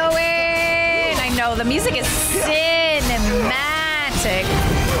 keep going. I know, the music is cinematic.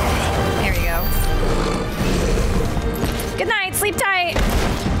 There we go. Good night, sleep tight.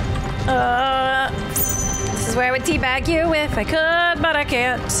 This is where I would teabag you if I could, but I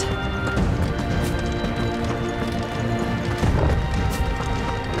can't.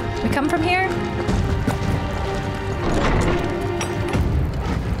 We come from here?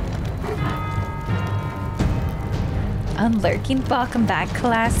 Unlurking, welcome back,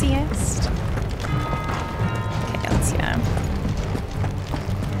 classiest. Okay, let's see.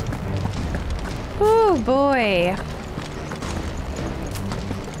 Oh boy.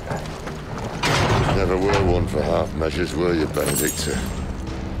 Never were one for half measures, were you, Benedicta?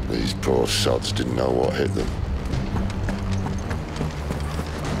 These poor sods didn't know what hit them.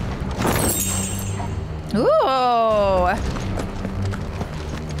 Ooh.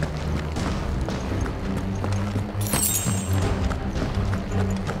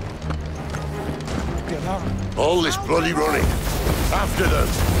 All this bloody running. After them.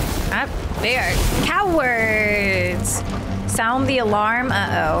 They are cowards. Sound the alarm.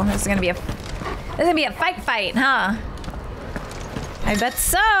 Uh-oh. This is gonna be a fight, huh? I bet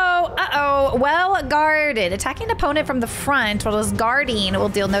so. Uh-oh. Well guarded. Attacking an opponent from the front while it's guarding will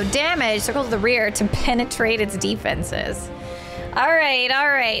deal no damage. Circle to the rear to penetrate its defenses. All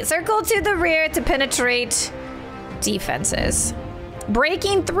right. Circle to the rear to penetrate defenses.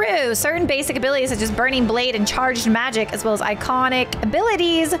 Breaking through certain basic abilities such as Burning Blade and Charged Magic, as well as iconic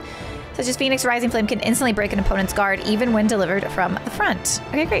abilities such as Phoenix Rising Flame can instantly break an opponent's guard even when delivered from the front.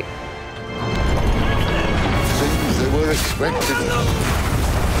 Okay, great. Things they were expected.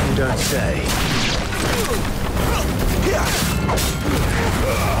 You don't say.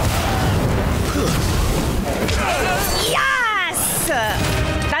 Yes!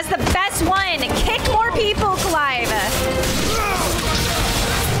 That's the best one. Kick more people, Clive.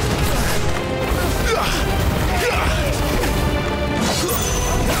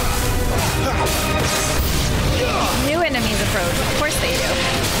 New enemies approach. Of course they do.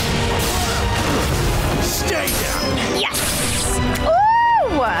 Stay down. Yes!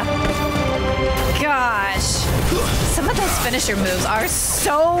 Ooh! Gosh. Some of those finisher moves are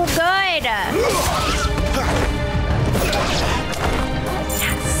so good.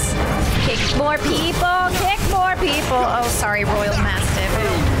 Yes. Kick more people. Kick more people. Oh, sorry, Royal Mastiff.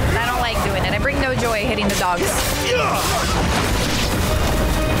 I don't like doing it. I bring no joy hitting the dogs.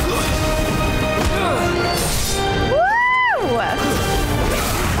 Woo!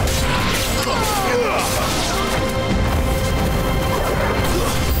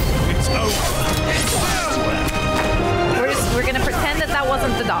 It's over. We're gonna pretend that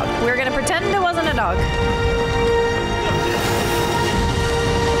dog. We're gonna pretend it wasn't a dog.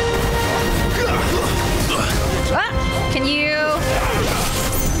 Ah, can you?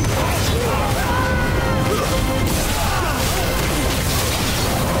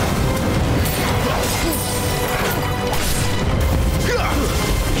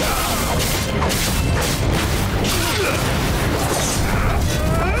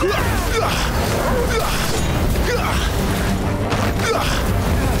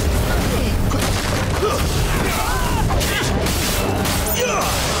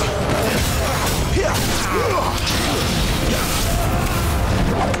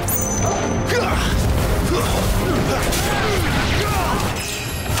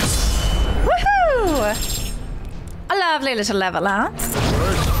 Woohoo! A lovely little level, huh?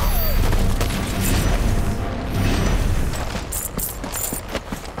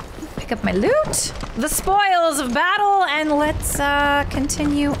 Pick up my loot, the spoils of battle, and let's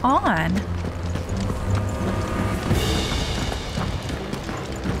continue on.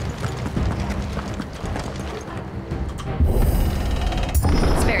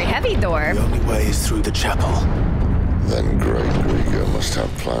 It's a very heavy door. The only way is through the chapel. Then Great Grieger must have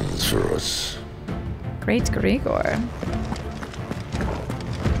plans for us. Great Grigor.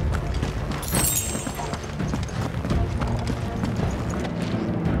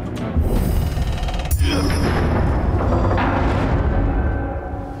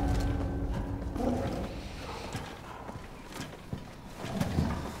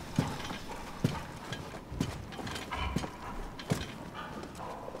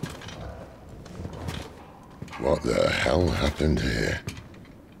 What the hell happened here?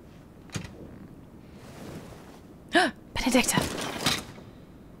 Benedicta.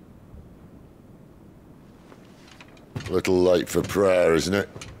 Little late for prayer, isn't it?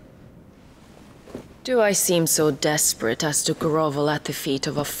 Do I seem so desperate as to grovel at the feet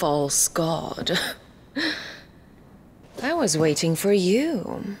of a false god? I was waiting for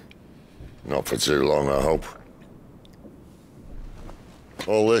you. Not for too long, I hope.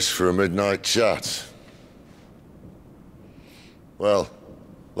 All this for a midnight chat. Well,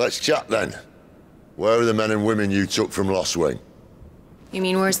 let's chat then. Where are the men and women you took from Lost Wing? You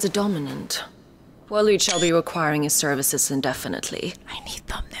mean where's the dominant? Well, you shall be requiring his services indefinitely. I need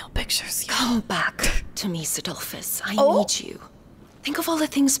thumbnail pictures. Come back to me, Sidolphus. I need you. Think of all the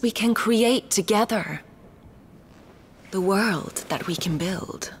things we can create together. The world that we can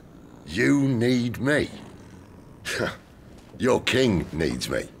build. You need me? Your king needs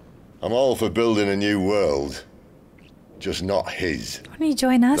me. I'm all for building a new world. Just not his. Why don't you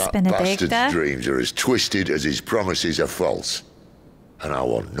join us, That Benedicta? bastard's dreams are as twisted as his promises are false. And I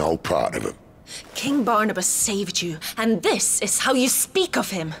want no part of them. King Barnabas saved you, and this is how you speak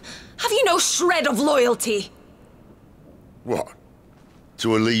of him. Have you no shred of loyalty? What?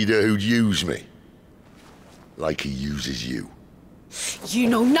 To a leader who'd use me? Like he uses you. You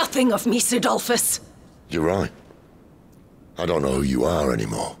know nothing of me, Sidolphus. You're right. I don't know who you are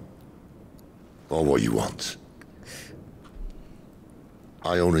anymore. Or what you want.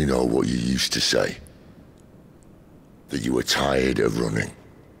 I only know what you used to say. That you were tired of running.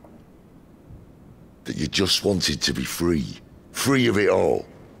 That you just wanted to be free. Free of it all.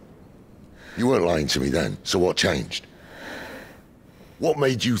 You weren't lying to me then, so what changed? What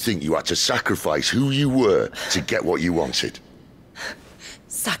made you think you had to sacrifice who you were to get what you wanted?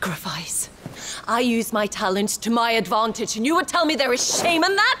 Sacrifice. I use my talents to my advantage, and you would tell me there is shame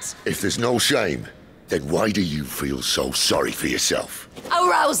in that? If there's no shame, then why do you feel so sorry for yourself? A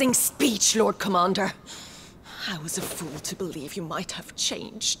rousing speech, Lord Commander. I was a fool to believe you might have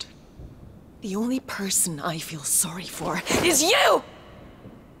changed. The only person I feel sorry for is you!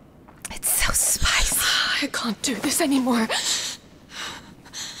 It's so spicy. I can't do this anymore.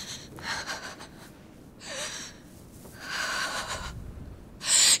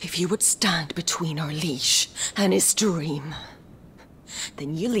 If you would stand between our leash and his dream,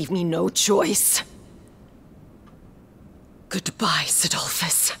 then you leave me no choice. Goodbye,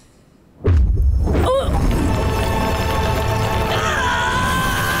 Sidolphus.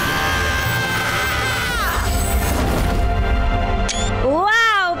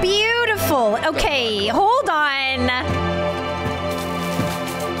 Wow, beautiful. Okay, hold on.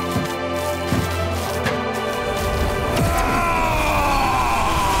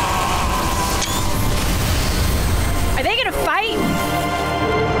 Are they gonna fight?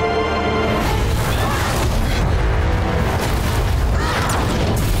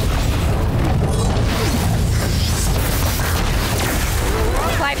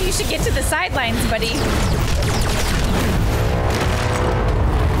 Clive, you should get to the sidelines, buddy.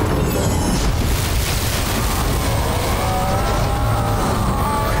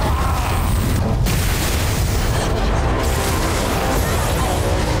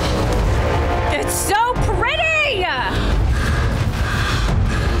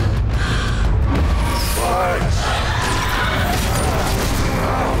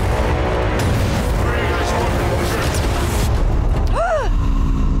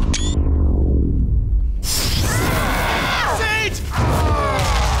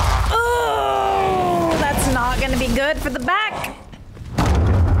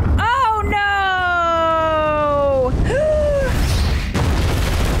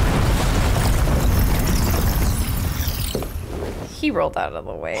 She rolled out of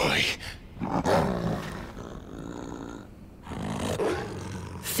the way.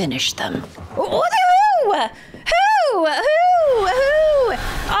 Finish them. Who?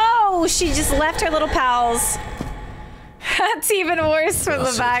 Oh, she just left her little pals. That's even worse from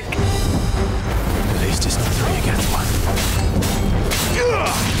the back. At least it's not 3 against 1.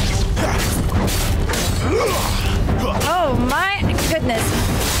 Oh my goodness.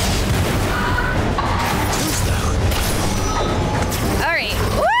 All right.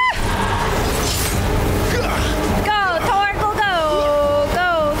 Woo! Go, Torgal, go! Go,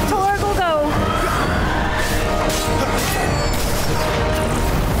 Torgal, go!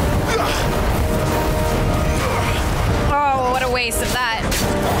 Oh, what a waste of that.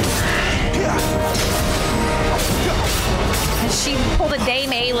 She pulled a Dame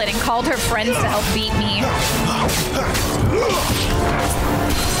Aelin and called her friends to help beat me.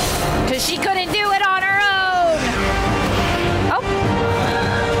 Because she couldn't do it on her own. Oh.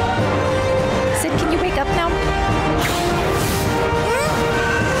 Sid, can you wake up now?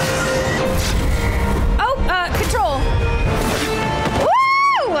 Oh, control.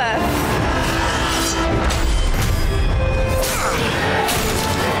 Woo!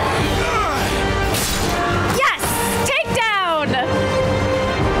 Yes! Takedown!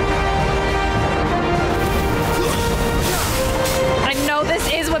 I know this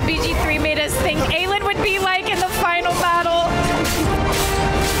is what BG3 made us think Aelin would be like in the final battle.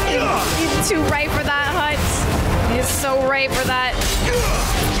 He's too right for that, Hut. He's so right for that.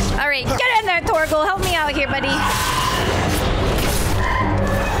 All right, get in there, Torgal. Help me out here, buddy.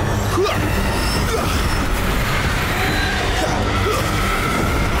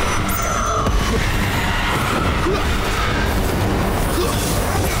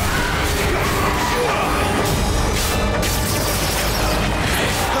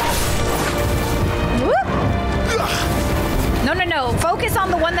 No. Focus on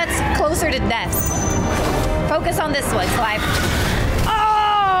the one that's closer to death. Focus on this one, Clive.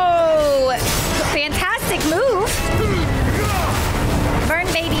 Oh! Fantastic move. Burn,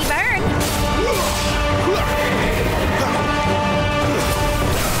 baby, burn.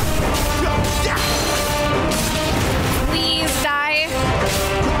 Please die.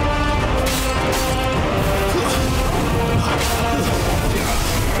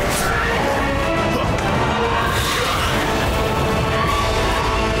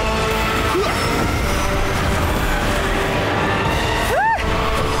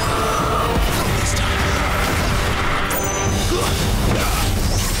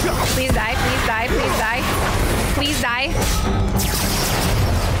 Please die, please die, please die. Please die.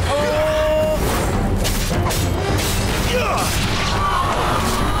 Oh.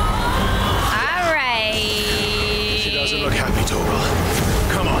 All right. She doesn't look happy, Torgal.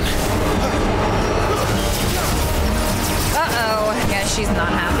 Come on. Uh-oh. Yeah, she's not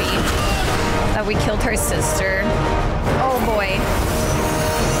happy that we killed her sister. Oh, boy.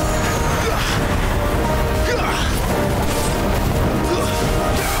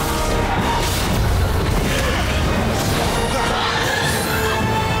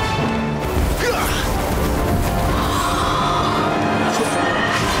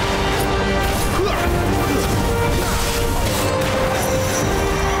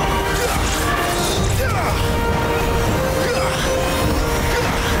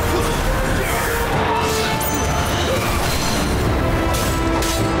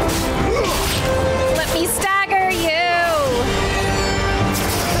 Let me stagger you!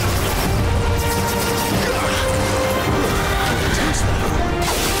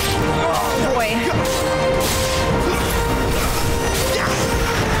 Oh boy.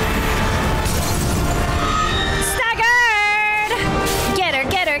 Staggered! Get her,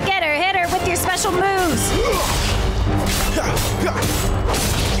 get her, get her, hit her with your special moves!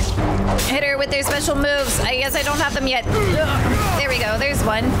 Hit her with their special moves. I guess I don't have them yet. There we go, there's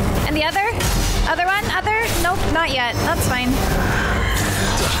one. And the other? Other one? Other? Nope, not yet. That's fine.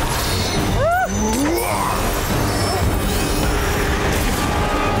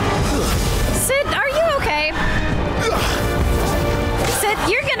 Sid, are you okay? Sid,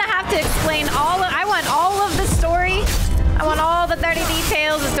 you're gonna have to explain I want all of the story. I want all the 30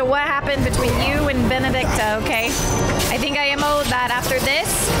 details as to what happened between you and Benedicta, okay? I think I am owed that after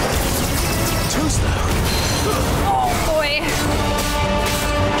this. Too slow. Oh, boy.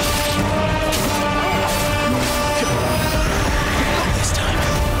 Not this time.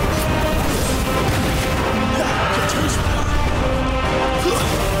 Too slow.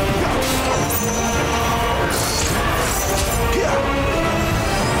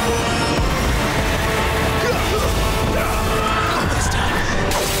 Not this time.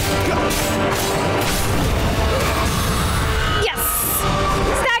 Yes!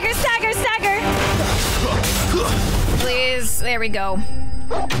 we go.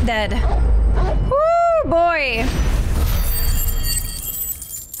 Dead. Woo, boy.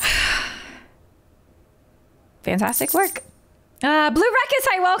 Fantastic work. Blue Ruckus,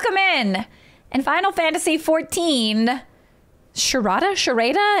 hi, welcome in. In Final Fantasy XIV,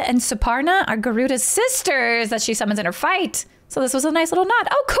 Sharada, and Suparna are Garuda's sisters that she summons in her fight. So this was a nice little nod.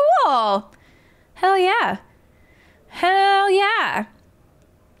 Oh, cool. Hell yeah. Hell yeah.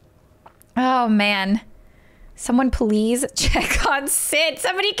 Oh, man. Someone please check on Sid. Can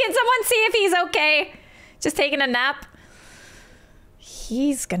someone see if he's okay? Just taking a nap?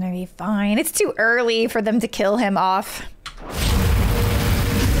 He's gonna be fine. It's too early for them to kill him off.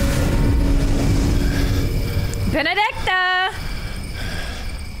 Benedicta!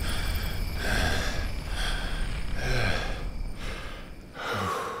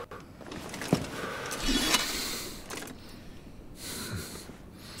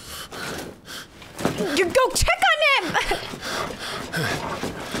 You go check on him!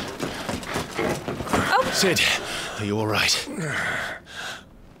 Oh. Sid, are you all right?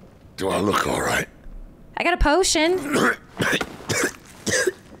 Do I look all right? I got a potion.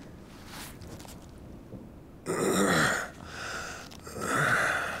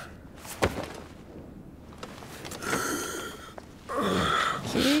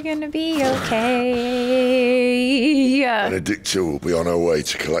 You're gonna be okay. Benedicta will be on her way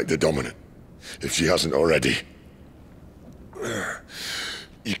to collect the dominant, if she hasn't already.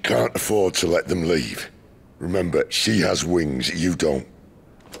 You can't afford to let them leave. Remember, she has wings, you don't.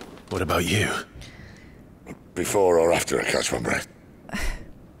 What about you? Before or after I catch my breath?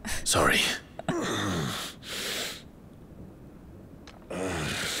 Sorry.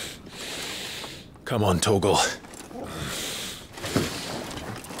 Come on, Torgal.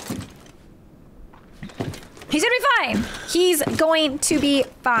 He's gonna be fine. He's going to be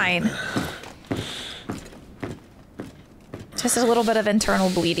fine. Just a little bit of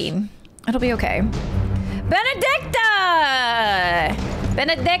internal bleeding. It'll be okay. Benedicta!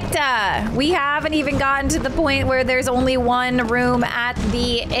 Benedicta! We haven't even gotten to the point where there's only one room at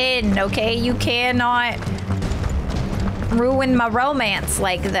the inn, okay? You cannot ruin my romance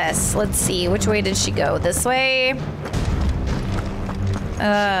like this. Let's see, which way did she go? This way?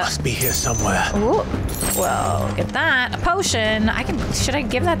 Must be here somewhere. Ooh. Well, look at that. A potion. Should I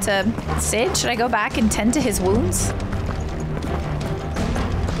give that to Sid? Should I go back and tend to his wounds?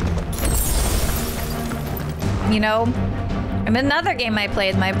 You know, in another game I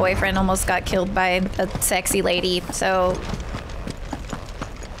played, my boyfriend almost got killed by a sexy lady, so...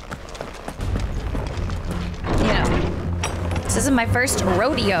 You know, this isn't my first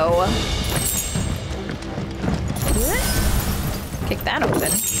rodeo. Kick that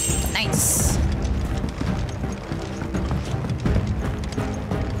open. Nice.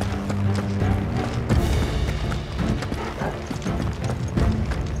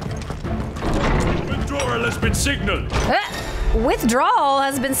 Withdrawal has been signaled. Withdrawal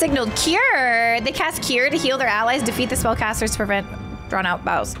has been signaled. Cure. They cast Cure to heal their allies, defeat the spellcasters, prevent drawn out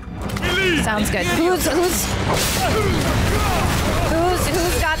bows. Sounds good. Who's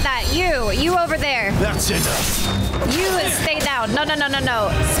got that? You over there. That's enough. You stay down. No.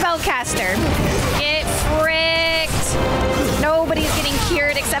 Spellcaster. Get fricked. Nobody's getting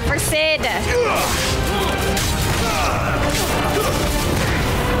cured except for Sid.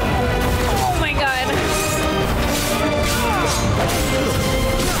 Oh my god.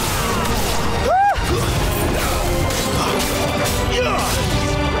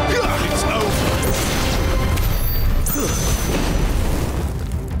 It's over.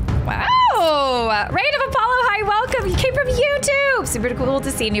 Wow! Raid of Apollo, hi, welcome. You came from YouTube. Super cool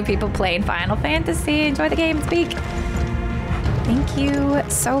to see new people playing Final Fantasy. Enjoy the game and speak. Thank you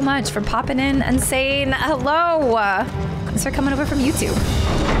so much for popping in and saying hello. Thanks for coming over from YouTube.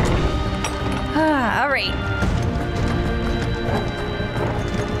 All right.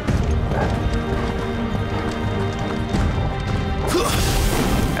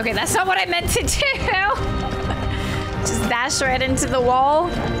 Okay, that's not what I meant to do. Just dash right into the wall.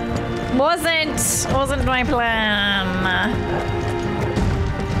 Wasn't my plan.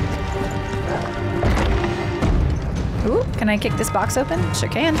 Ooh, can I kick this box open? Sure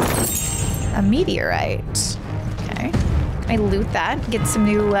can. A meteorite. Okay. Can I loot that? Get some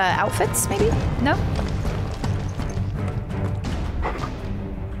new outfits, maybe? No?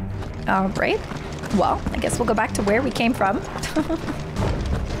 All right. Well, I guess we'll go back to where we came from.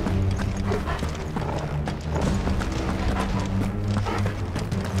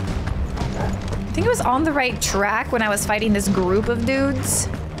 I think it was on the right track when I was fighting this group of dudes.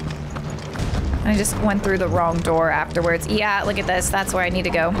 I just went through the wrong door afterwards. Yeah, look at this. That's where I need to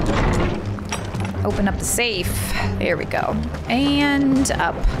go. Open up the safe. Here we go. And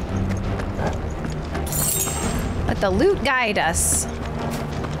up. Let the loot guide us.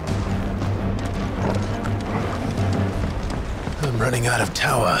 I'm running out of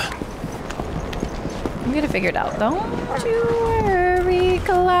tower. I'm gonna figure it out. Don't you worry,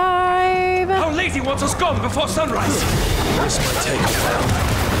 Clive. Our lady wants us gone before sunrise. This might take a while.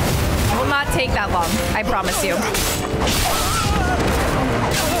 It will not take that long, I promise you.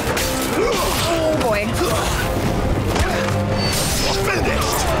 Oh boy.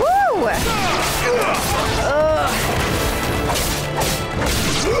 Finished. Woo!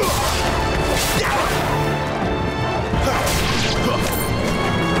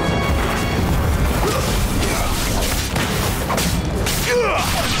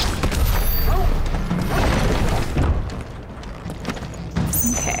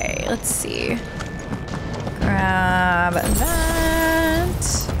 Okay, let's see. Grab that.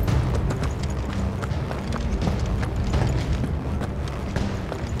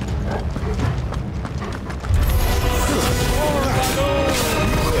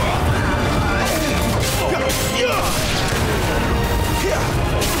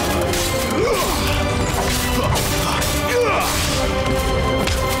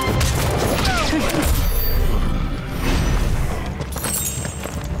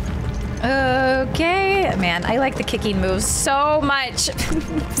 Okay, man, I like the kicking moves so much.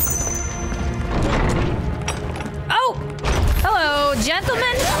 Oh, hello,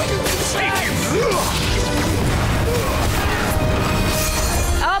 gentlemen.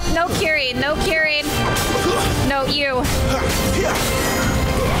 Oh, no curing, no curing. No, you.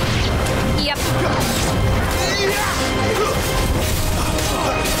 Yep.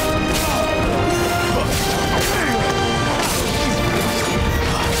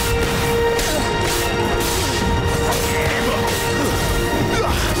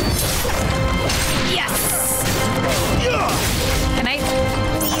 Yes! Can I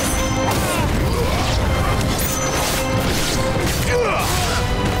please?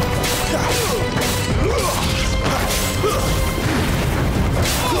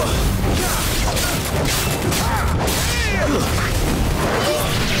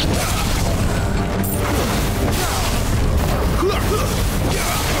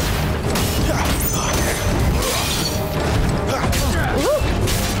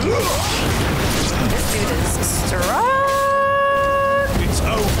 This dude is strong. It's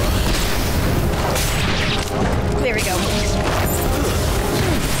over. There we go.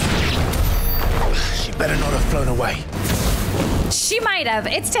 She better not have flown away. She might have.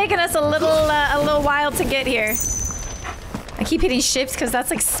 It's taken us a little while to get here. I keep hitting shifts because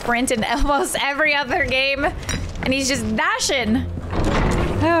that's like sprint in almost every other game, and he's just dashing.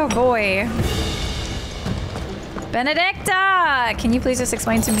 Oh boy. Benedicta! Can you please just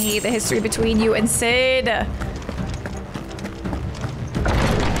explain to me the history between you and Sid?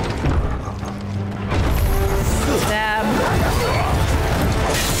 Stab.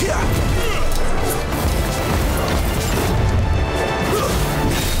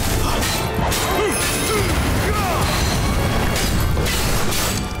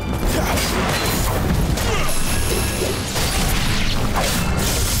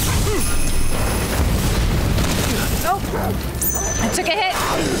 Nope. I took a hit.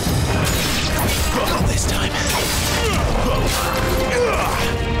 Not this time.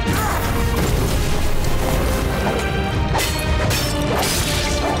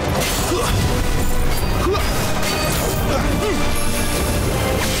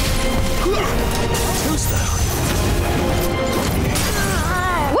 Too slow.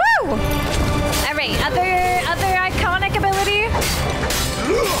 Woo! All right, other iconic ability.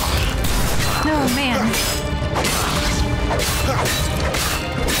 Oh man.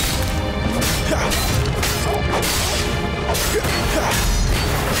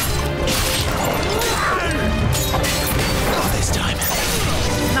 Not this time.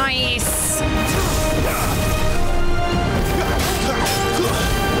 Nice.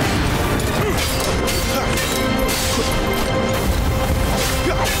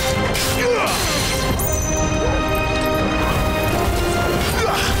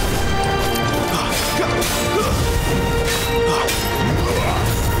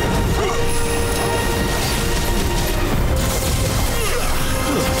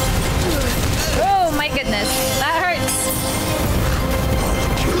 Oh my goodness, that hurts.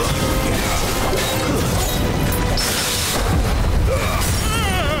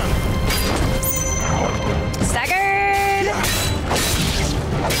 Staggered.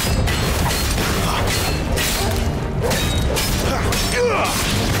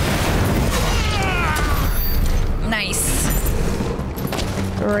 Nice.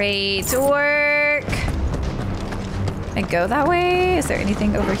 Great work. I go that way? Is there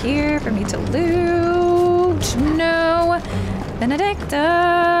anything over here for me to loot? No. Benedicta.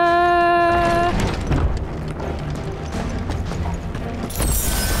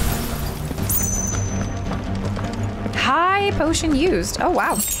 High potion used. Oh,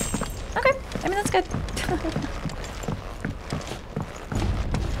 wow. Okay. I mean, that's good.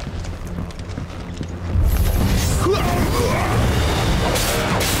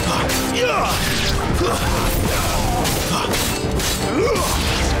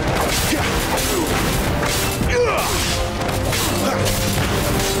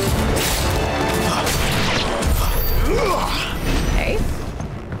 Okay.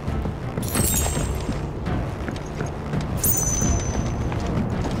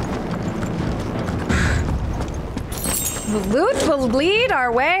 The loot will lead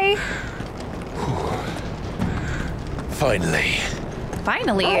our way. Finally.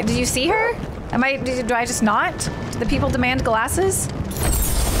 Finally. Did you see her? Do I just not? Do the people demand glasses?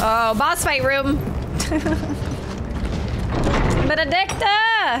 Oh, boss fight room.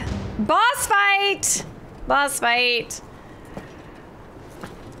 Benedicta! Boss fight! Boss fight.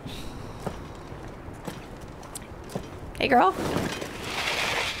 Hey, girl.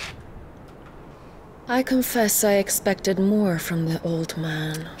 I confess I expected more from the old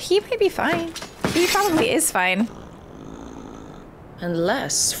man. He may be fine. He probably is fine. And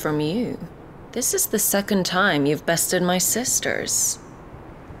less from you. This is the second time you've bested my sisters.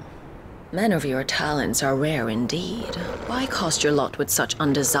 Men of your talents are rare indeed. Why cast your lot with such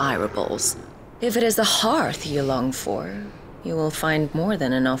undesirables? If it is the hearth you long for, you will find more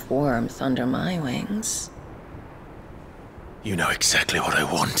than enough warmth under my wings. You know exactly what I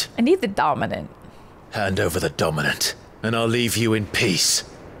want. I need the dominant. Hand over the dominant, and I'll leave you in peace.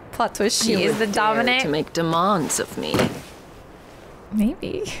 Plot twist, she You is the would dare dominant. to make demands of me.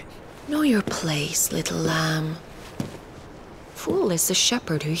 Maybe. Know your place, little lamb. Fool is the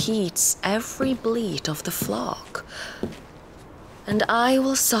shepherd who heeds every bleat of the flock. And I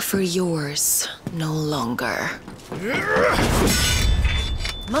will suffer yours no longer.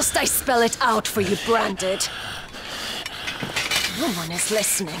 Must I spell it out for you, Branded? No one is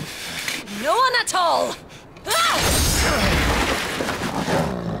listening. No one at all! Ah!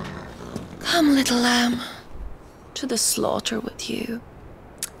 Come, little lamb, to the slaughter with you.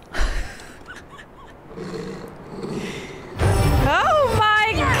 Oh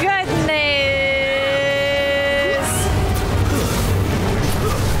my goodness!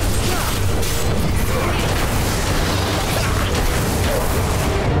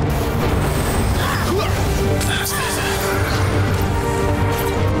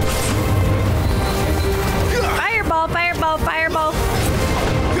 Fireball, fireball, fireball.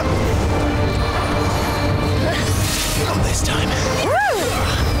 Not this time.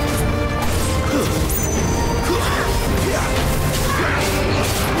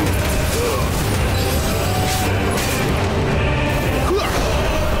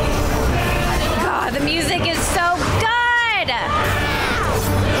 God, the music is so good!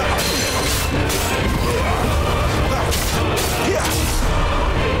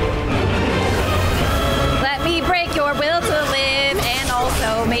 Let me break your will to live, and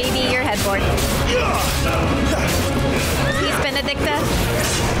also maybe your headboard. Please, Benedicta.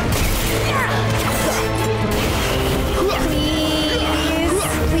 Please,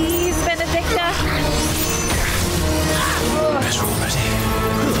 please, Benedicta. Better already.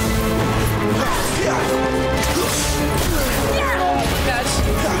 Oh my gosh.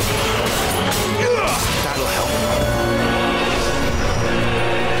 That'll help.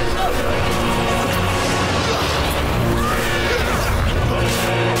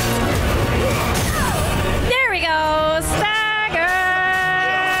 There we go. Staggered.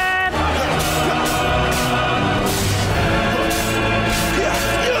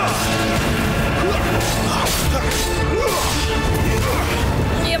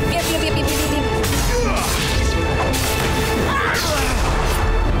 Yep.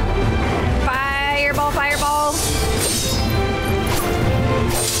 Fireball, fireball.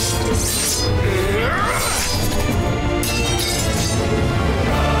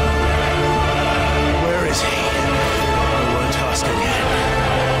 Where is he? I won't ask again.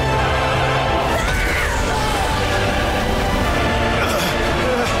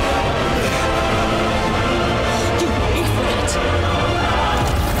 You idiot!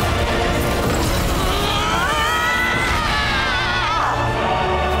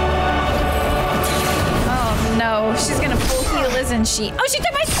 Oh no, she's gonna full heal, isn't she? Oh, she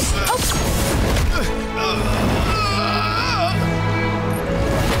took my. Oh.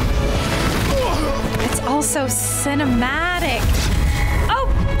 It's also cinematic. Oh,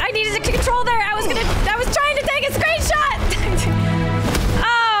 I needed to control there. I was trying to take a screenshot.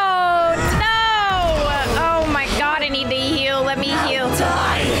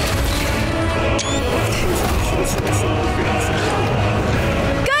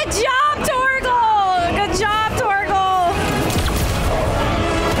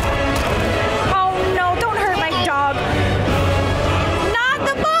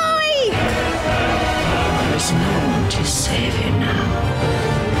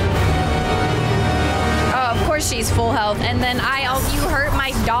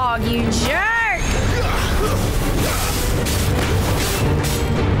 dog, you jerk!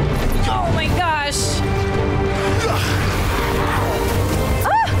 Oh my gosh!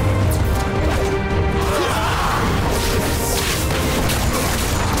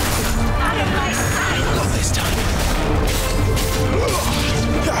 Not this time.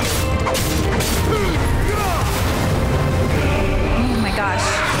 Oh my gosh.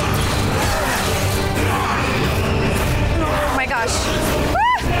 Oh my gosh.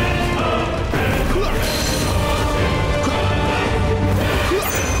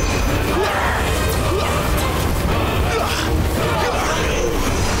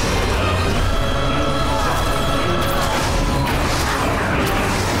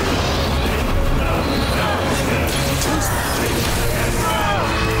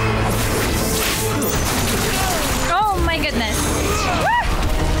 Oh my goodness.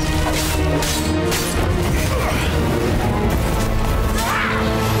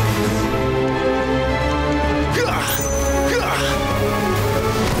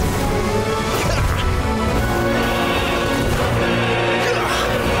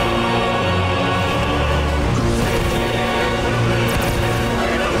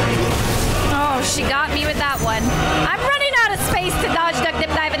 Oh, she got me with that one. I'm running out of space to dodge, duck, dip,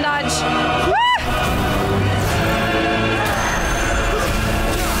 dive, and dodge. Woo!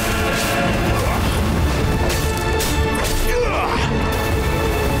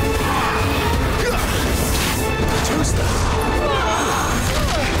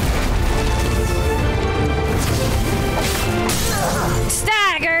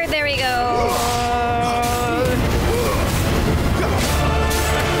 Stagger, there we go.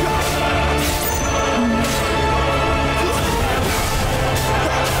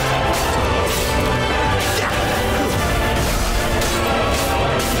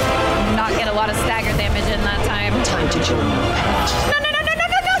 Not get a lot of stagger damage in that time. Time to join your pet. No,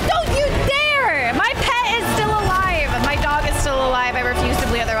 don't you dare! My pet is still alive. My dog is still alive. I refuse to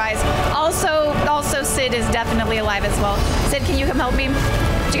believe otherwise. Also, Sid is definitely alive as well. Sid, can you come help me?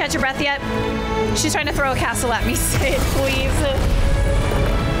 Did you catch your breath yet? She's trying to throw a castle at me. Sid, please.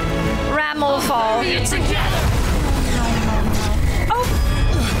 Ram will fall. Oh!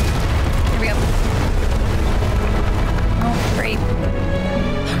 Here we go. Oh, great.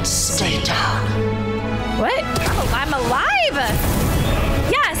 Stay down. What? Oh, I'm alive!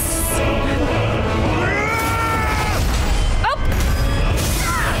 Yes! Oh!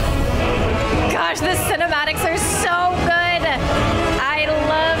 Gosh, the cinematics are so good! I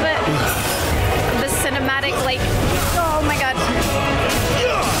love the cinematic, like, oh my god.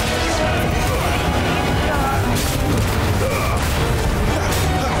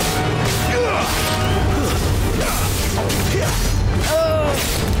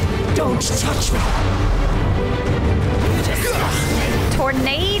 Don't touch me!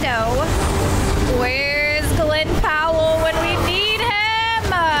 Tornado? Where's Glenn Powell when we need him?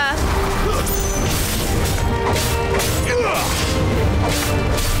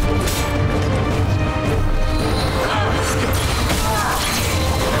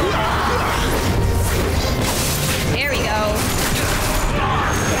 There we go.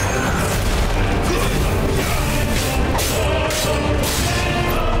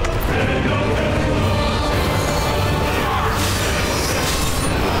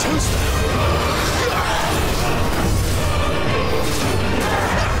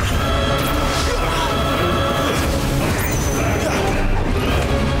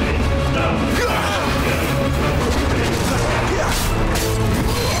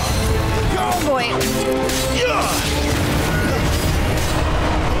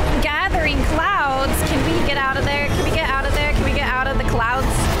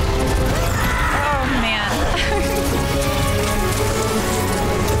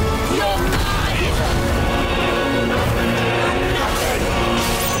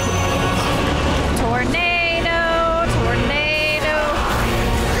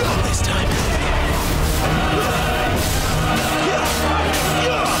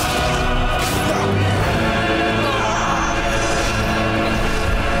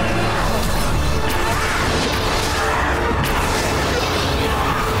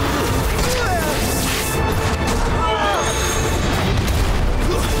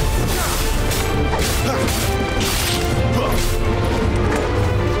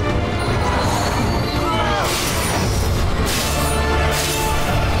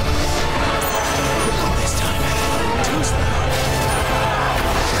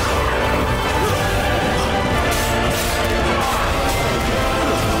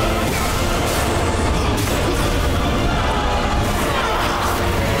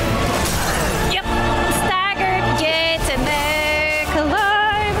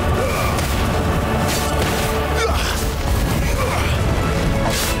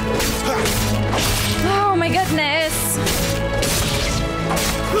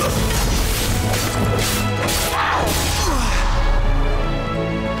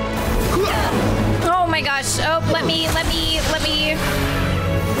 my gosh. Oh, let me.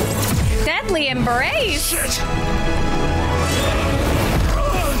 Deadly embrace. Shit.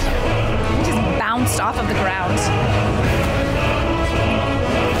 Just bounced off of the ground.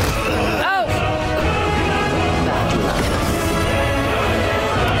 Oh.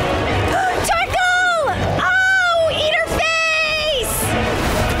 Tuckle! Oh, eat her face!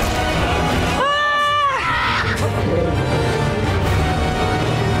 Ah.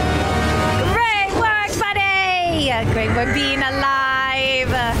 Great work, buddy! Great work being alive.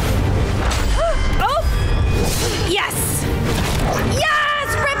 Oh! Yes!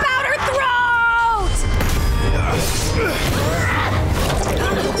 Yes! Rip out her throat!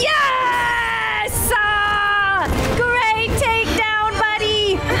 Yes! Great takedown,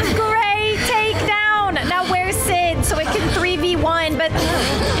 buddy! Great takedown! Now where's Sid? So it can 3v1, but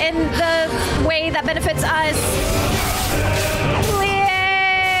in the way that benefits us.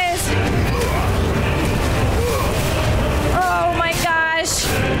 Please! Oh my gosh!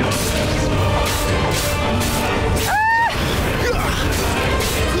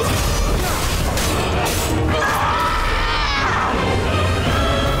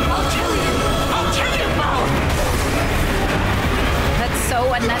 That's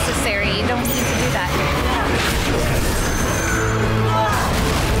so unnecessary. You don't need to do that.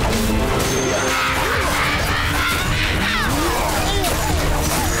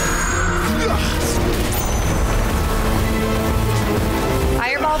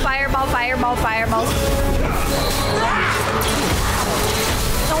 Fireball, fireball, fireball, fireball.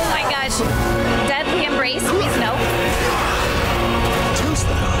 Oh my gosh. Deadly embrace, please no.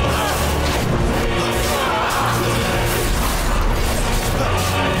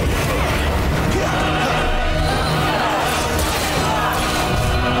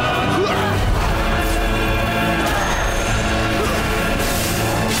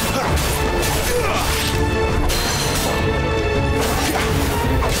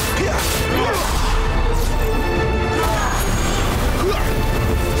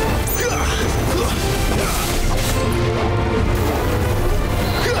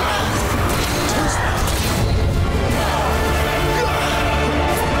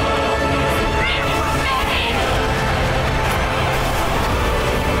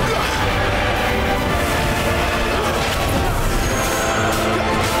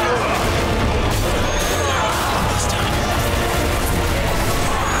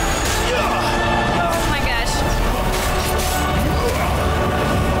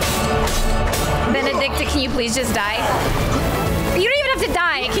 Benedicta, can you please just die? You don't even have to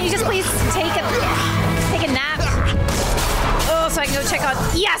die. Can you just please take a nap? Oh, so I can go check on...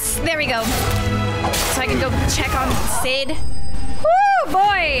 Yes! There we go. So I can go check on Sid. Woo,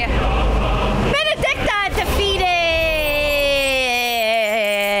 boy! Benedicta defeated!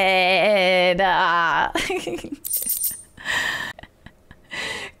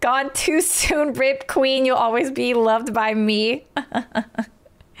 Gone too soon, Rip Queen. You'll always be loved by me.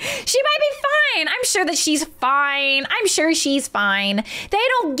 She might be fine. I'm sure that she's fine. I'm sure she's fine. They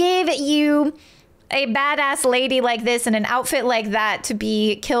don't give you a badass lady like this in an outfit like that to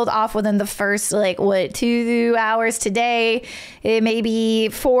be killed off within the first, like, what, 2 hours today? Maybe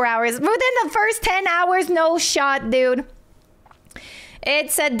 4 hours. Within the first 10 hours, no shot, dude. It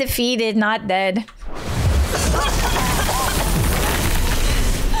said defeated, not dead.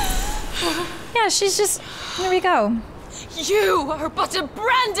 Yeah, she's just... There we go. You are but a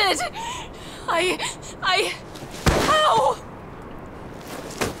branded! How?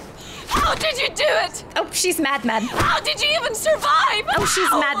 How did you do it? Oh, she's mad. How did you even survive? Oh, she's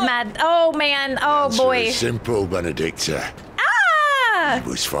mad. Oh, man. Oh, boy. It's simple, Benedicta. Ah! He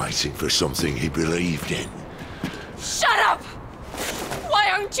was fighting for something he believed in. Shut up!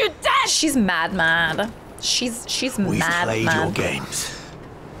 Why aren't you dead? She's mad. She's We've mad. played your games.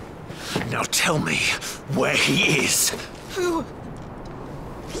 Now tell me where he is. Who?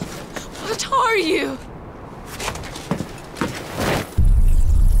 What are you?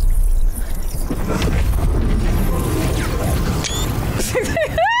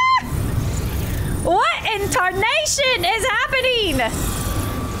 What in tarnation is happening?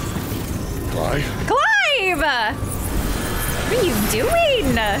 Clive? Clive! What are you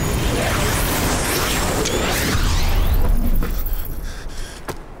doing?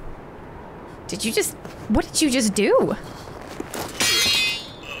 What did you just do?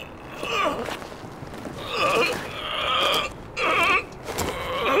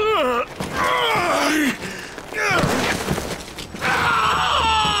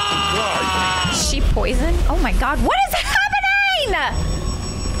 Is she poisoned? Oh my god, what is happening?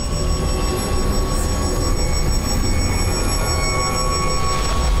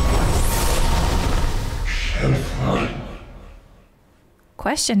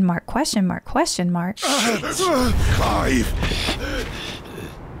 Question mark, question mark, question mark. Clive!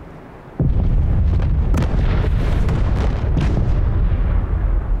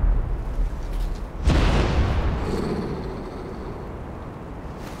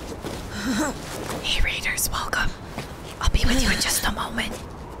 Hey, Raiders, welcome. I'll be with you in just a moment.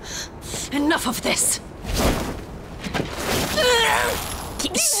 Enough of this.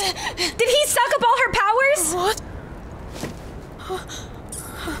 Did he suck up all her powers? What?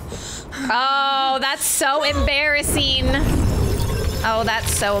 Oh, that's so embarrassing. Oh,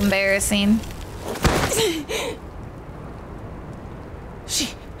 that's so embarrassing.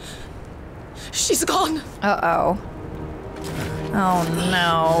 She's gone. Uh-oh. Oh,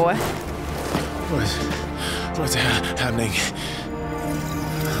 no. What's happening?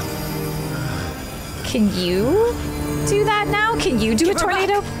 Can you do that now? Can you do a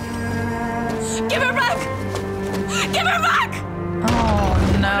tornado? Give her back! Give her back! Oh,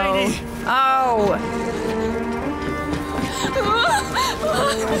 no. Oh.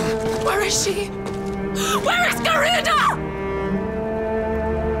 Where is she? Where is Garuda?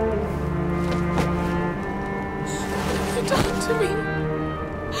 What have you done to me?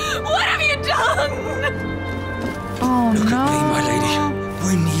 What have you done? Oh, Look no. at me, my lady.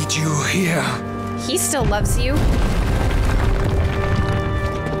 We need you here. He still loves you.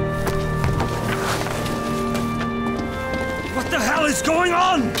 What the hell is going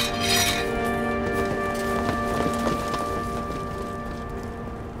on?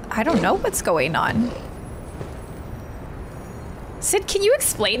 I don't know what's going on. Sid, can you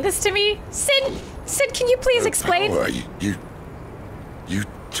explain this to me? Sid, can you please explain? Power, you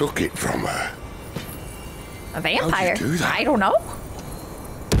took it from her. A vampire? How'd you do that? I don't know.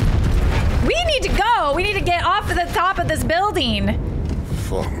 We need to go. We need to get off of the top of this building.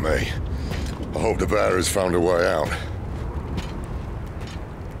 Fuck me. I hope the bear has found a way out.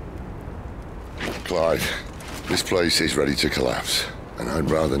 Clive, this place is ready to collapse, and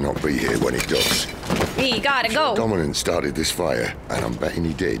I'd rather not be here when it does. We gotta go. Dominant started this fire, and I'm betting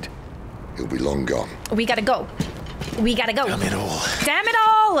he did. He'll be long gone. We gotta go. We gotta go. Damn it all. Damn it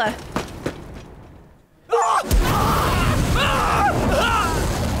all!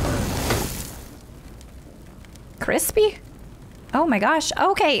 Crispy? Oh my gosh.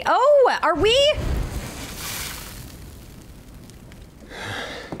 Okay. Oh, are we?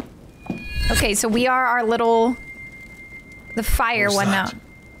 Okay, so we are our little... The fire one now.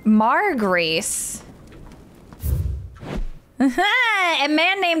 Margrace. A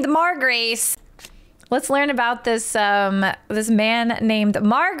man named Margrace. Let's learn about this this man named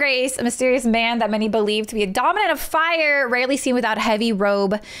Margrace, a mysterious man that many believe to be a dominant of fire, rarely seen without a heavy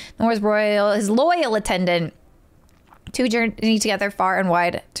robe, nor his loyal attendant. Two journey together far and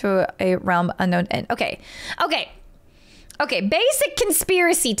wide to a realm unknown end. Okay. Basic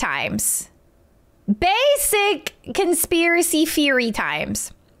conspiracy times. Basic conspiracy theory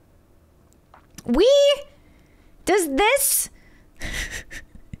times. Does this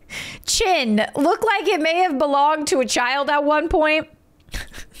chin look like it may have belonged to a child at one point?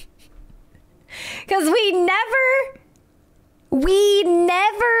 Because we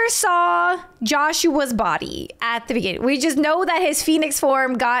never saw Joshua's body at the beginning. We just know that his phoenix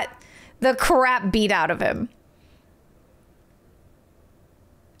form got the crap beat out of him.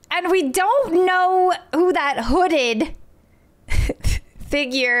 And we don't know who that hooded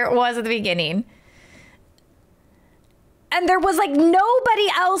figure was at the beginning. And there was like nobody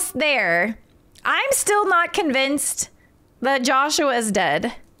else there. I'm still not convinced that Joshua is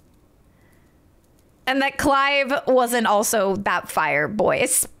dead. And that Clive wasn't also that fire boy.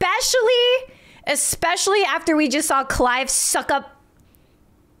 Especially after we just saw Clive suck up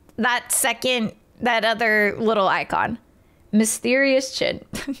that other little icon. Mysterious chin.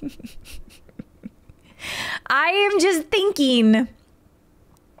 I am just thinking.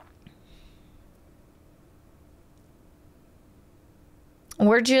 I'm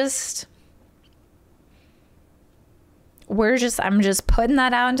just putting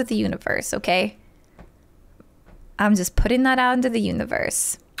that out into the universe, okay? I'm just putting that out into the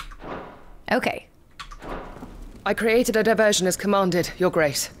universe. Okay. I created a diversion as commanded, Your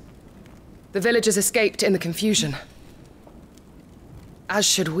Grace. The villagers escaped in the confusion. As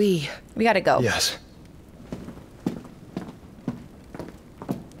should we. We gotta go. Yes.